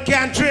 Remember them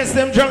can't trace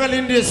them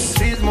juggling this.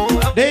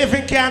 They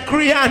even can't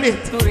create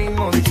it. Tu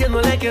ritmo,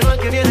 diciéndole que no es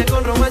que viene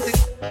con romántico.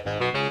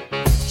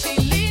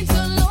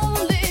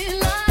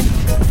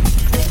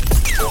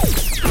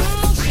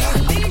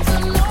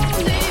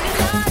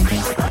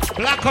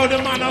 Black out the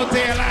man out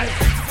there like.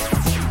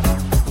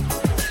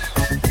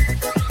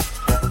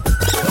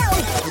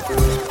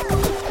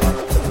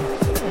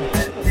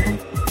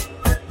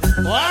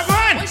 What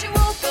man?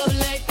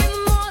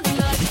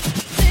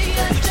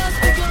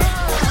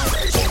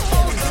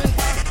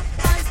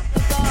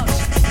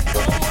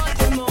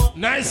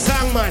 Nice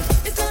song, man.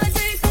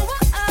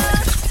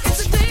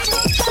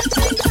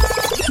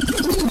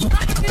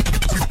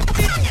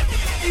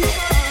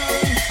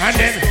 And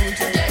then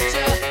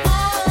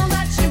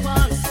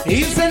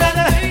he's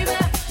another.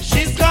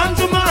 She's gone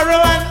tomorrow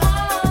and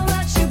all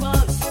that she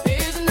wants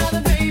is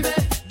another baby.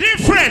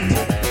 Different.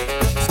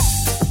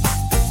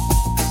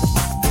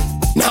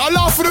 Now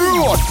laugh for the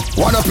road.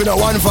 One up in a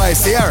One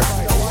Vice here.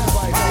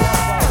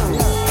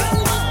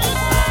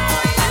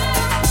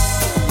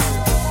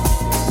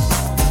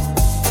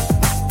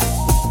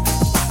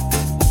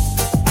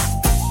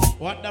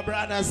 What the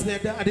brothers say,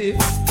 daddy?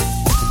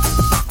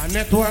 A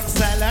network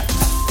seller.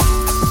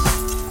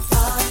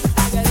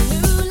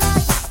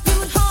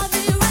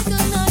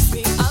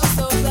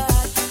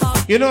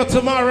 You know,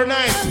 tomorrow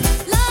night,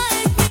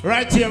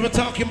 right here, we're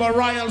talking about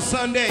Royal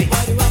Sunday.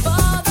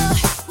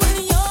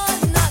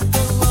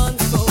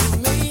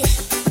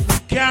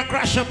 Car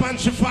crash up and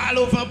she fall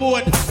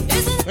overboard.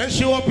 When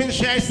she open,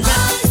 she said,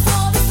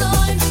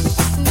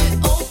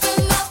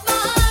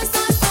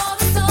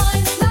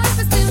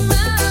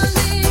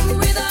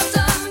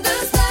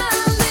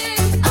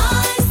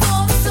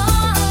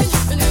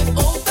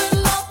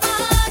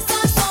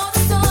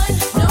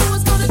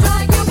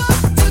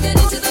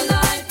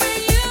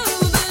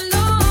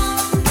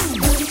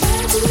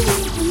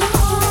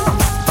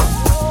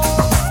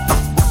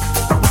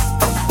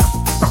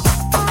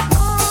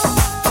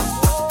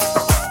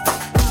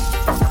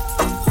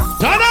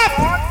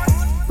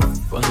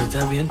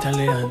 te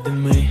alejas de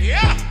mí.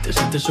 Te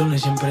sientes sola y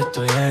siempre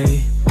estoy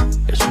ahí.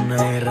 Es una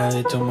guerra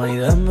de toma y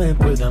dame,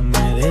 pues dame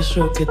de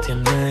eso que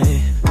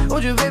tienes.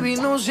 Oye, baby,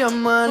 no seas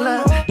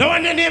mala. The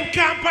one the name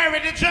can't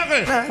pirate the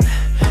jungle.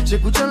 Se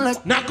escuchan la...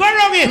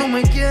 No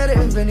me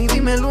quieres, ven y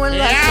dímelo en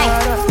la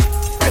cara.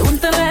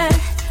 Pregúntale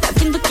a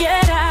quien tú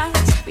quieras.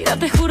 Mira,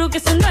 te juro que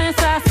eso no es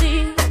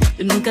así.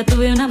 Yo nunca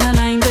tuve una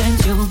mala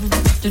intención.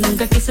 Yo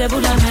nunca quise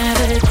burlarme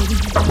de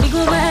ti.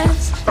 Conmigo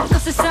ves, nunca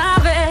se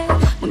sabe.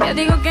 Un día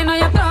digo que no,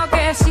 yo creo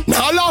que sí.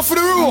 Now laugh for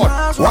the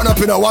road. One up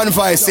in a One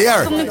Vice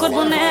here. Con mi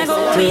cuerpo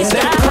negro, egoísta.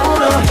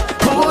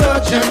 Puro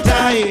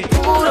chantaje.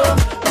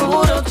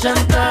 Puro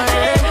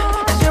chantaje.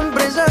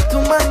 Siempre es a tu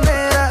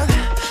manera.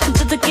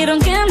 Yo te quiero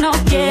aunque no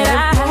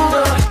quieras.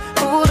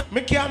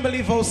 Me can't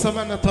believe how some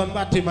man turn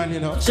batty man, you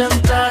know.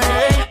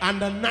 Chantaje. And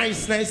the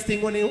nice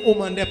thing when a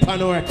woman they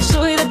pan work.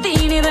 Soy de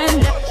ti ni de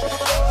nada.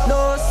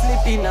 No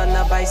sleeping on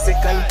a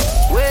bicycle.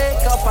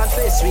 Wake up and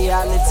face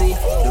reality.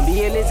 Don't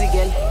be a lazy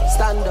girl,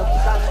 stand up.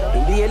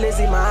 Don't be a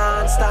lazy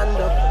man, stand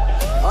up.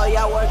 Oh,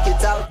 yeah, work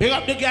it out. Big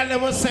up the girl, they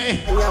must say.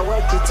 Yeah,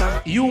 work it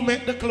out. You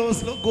make the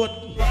clothes look good.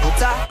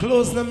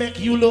 Clothes no make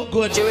you look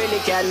good. You really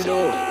can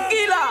do.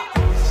 Killer.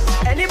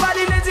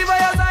 Anybody lazy by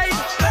your side?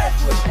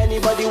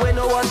 Anybody when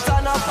no one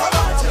turn up?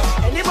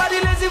 Anybody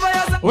lazy by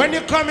your side? When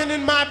you're coming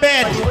in my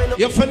bed,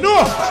 you for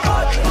no.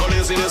 No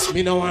laziness.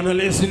 Me no want no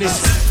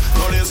laziness.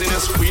 No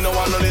laziness. We no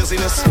want no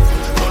laziness.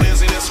 No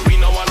laziness. We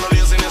no want no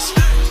laziness.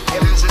 No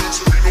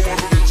laziness. We no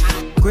want no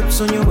laziness.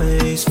 Grips on your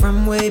waist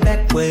from way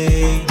back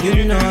way.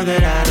 You know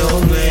that I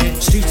don't play.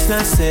 Streets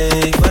not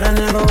safe, but I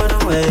never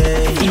run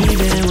away,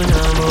 even when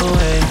I'm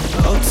away.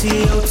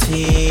 OT,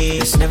 OT,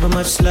 it's never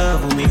much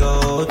love when we go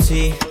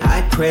OT.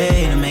 I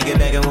pray to make it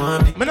back at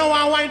one. Me no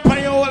want wine for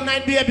you all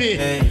night, baby.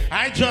 Hey.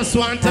 I just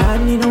want to. I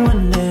need a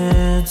one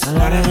dance, a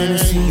lot of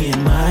Hennessy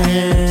in my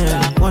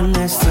hand. One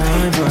last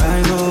time before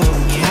I go.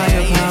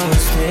 Higher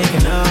powers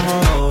taking a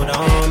hold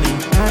on me.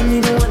 I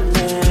need a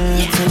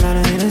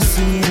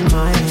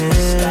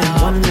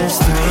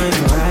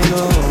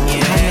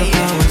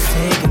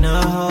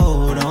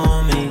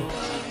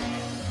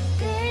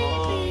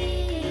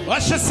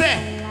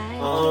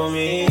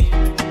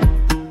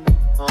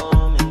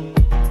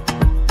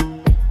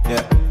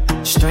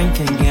Strength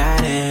and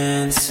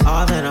guidance,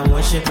 all that I'm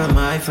wishing for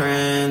my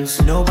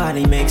friends.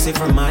 Nobody makes it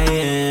from my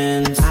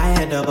end. I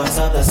had to bust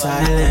up the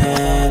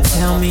silence.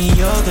 Tell me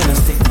you're gonna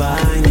stick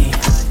by me.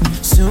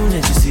 Soon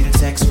as you see the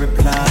text,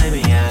 reply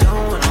me. I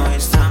don't wanna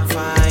waste time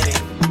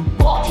fighting.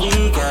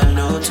 We got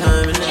no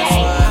time and that's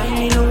why I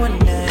need a one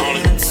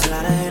dance. A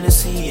lot of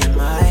Hennessy in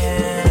my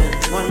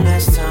hand. One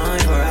last time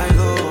before I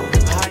go.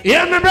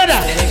 Yeah, my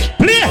brother,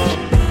 play.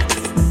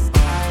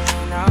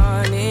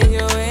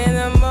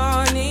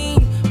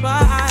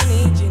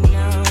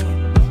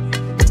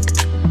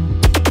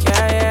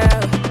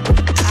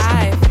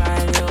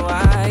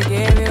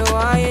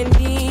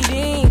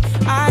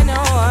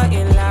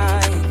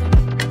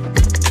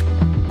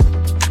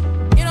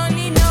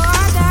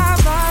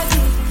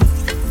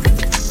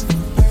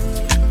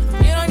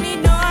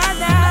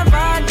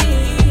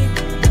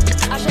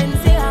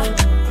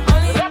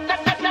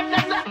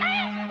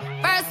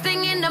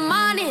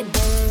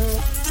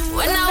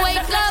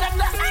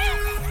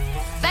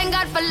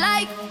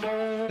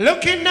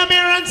 Look in the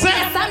mirror and say,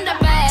 yes, I'm the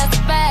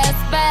best, best,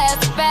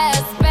 best,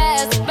 best,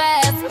 best,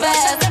 best,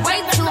 best. Way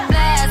too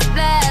blessed,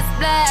 blessed,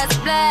 blessed,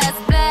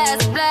 blessed,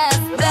 blessed,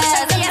 blessed,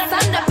 blessed. Yes,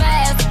 I'm the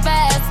best,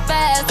 best,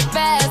 best,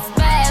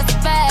 best, best,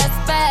 best,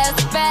 best,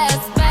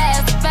 best,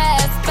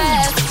 best,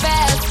 best,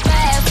 best,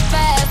 best,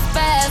 best,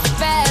 best,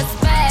 best,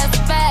 best,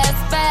 best,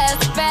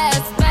 best,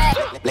 best,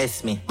 best.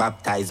 Bless me,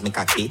 baptize me,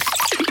 cocky.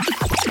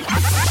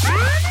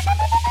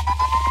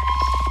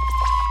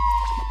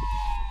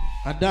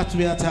 And that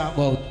we are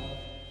talking about.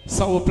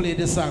 So we play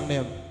this song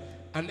them.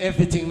 And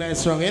everything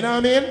nice wrong. You know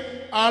what I mean?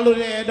 All of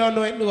them don't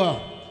know it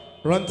no.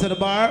 Run to the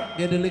bar,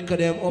 get the liquor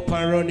them up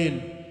and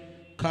running.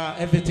 Cause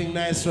everything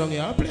nice wrong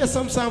here. I'll play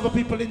some song for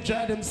people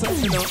enjoy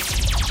themselves, you know.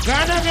 Go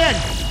on again.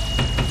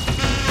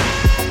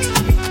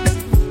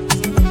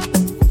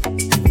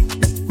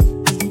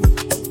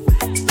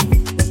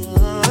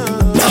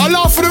 All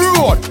off for the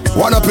road.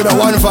 One up in a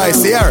one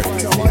vice here.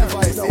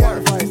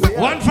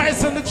 One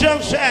vice on the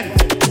junction.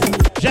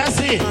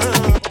 Jesse,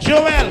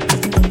 Joel.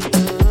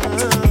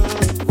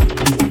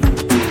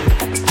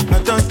 I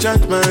don't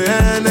charge my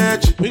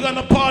energy. We're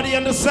gonna party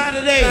on the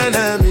Saturday.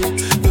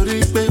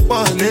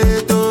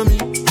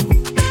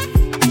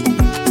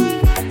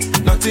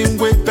 Nothing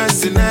with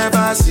person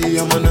never see.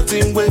 I'm on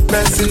nothing with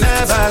person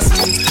never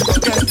see.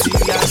 Okay,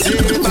 I say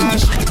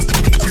bash.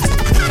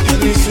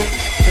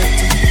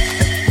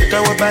 Take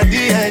our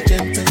body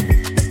agent.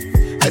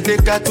 I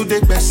take her to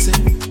the person.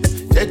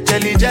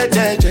 Jelly.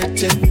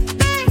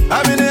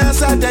 I'm in the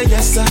answer, then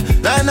yes sir.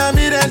 Then I'm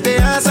in the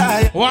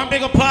answer. One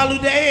big Palu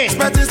day.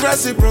 But it's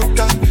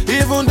reciprocal,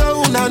 even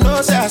though I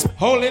know says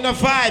holding a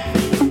vibe.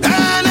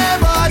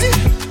 Anybody,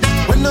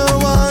 when no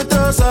one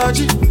to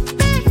surgery.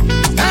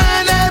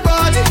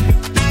 Anybody,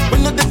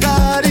 when no the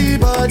carry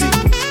body.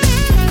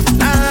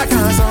 I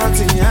can't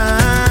something.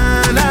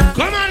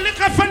 Come on, lick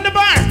up from the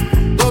bar.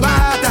 Go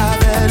back to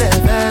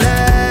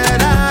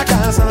I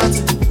can't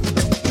something.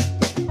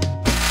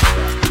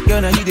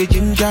 Girl, now you the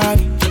ginger.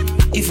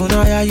 If you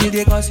know how you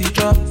dey cause you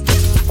drop,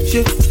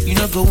 shit, you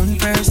know go in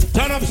first.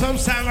 Turn up some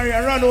song or you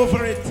run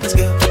over it. Let's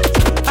go.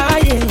 I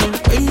am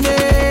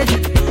ready.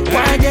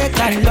 Why they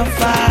can't love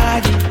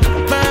party?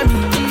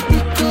 Mommy, be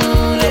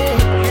cool.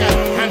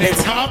 And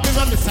it's hop in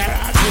my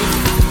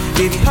Maserati.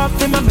 Baby,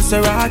 hop in my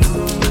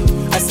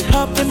Maserati. I said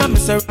hop in my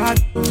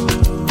Maserati.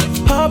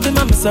 Hop in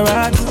my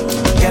Maserati.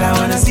 Girl, I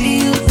wanna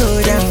see you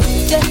go down.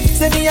 Yeah,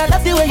 say me I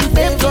love the way you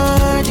bend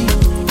body.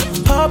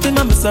 Hop in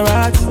my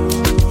Maserati.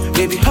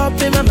 Baby, hop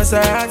in my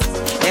Maserati,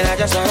 and I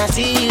just wanna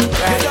see you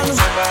ride.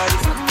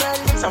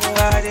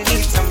 Somebody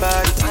needs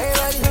somebody.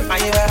 My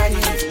body,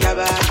 your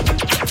body.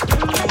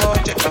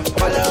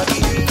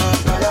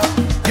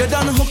 You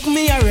done hook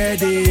me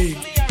already.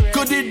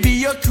 Could it be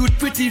your cute,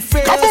 pretty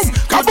face?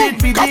 Could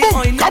it be the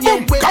oil in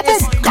your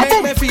waist?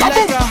 Make me feel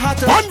like a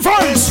hot one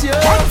voice. You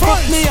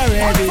hook me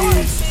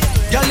already.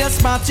 Girl, you're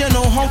smart, you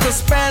know how to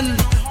spend.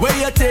 Where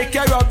you take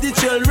care of the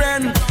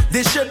children.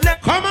 They should never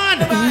come on.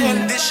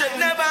 They should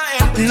never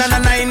end. Na na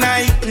na na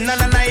na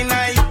na na na.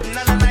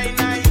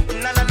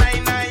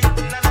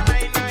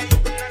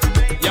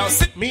 Yo,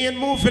 sit me and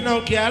moving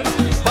out, girl.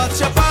 But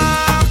your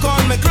back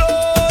on me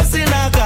clothes.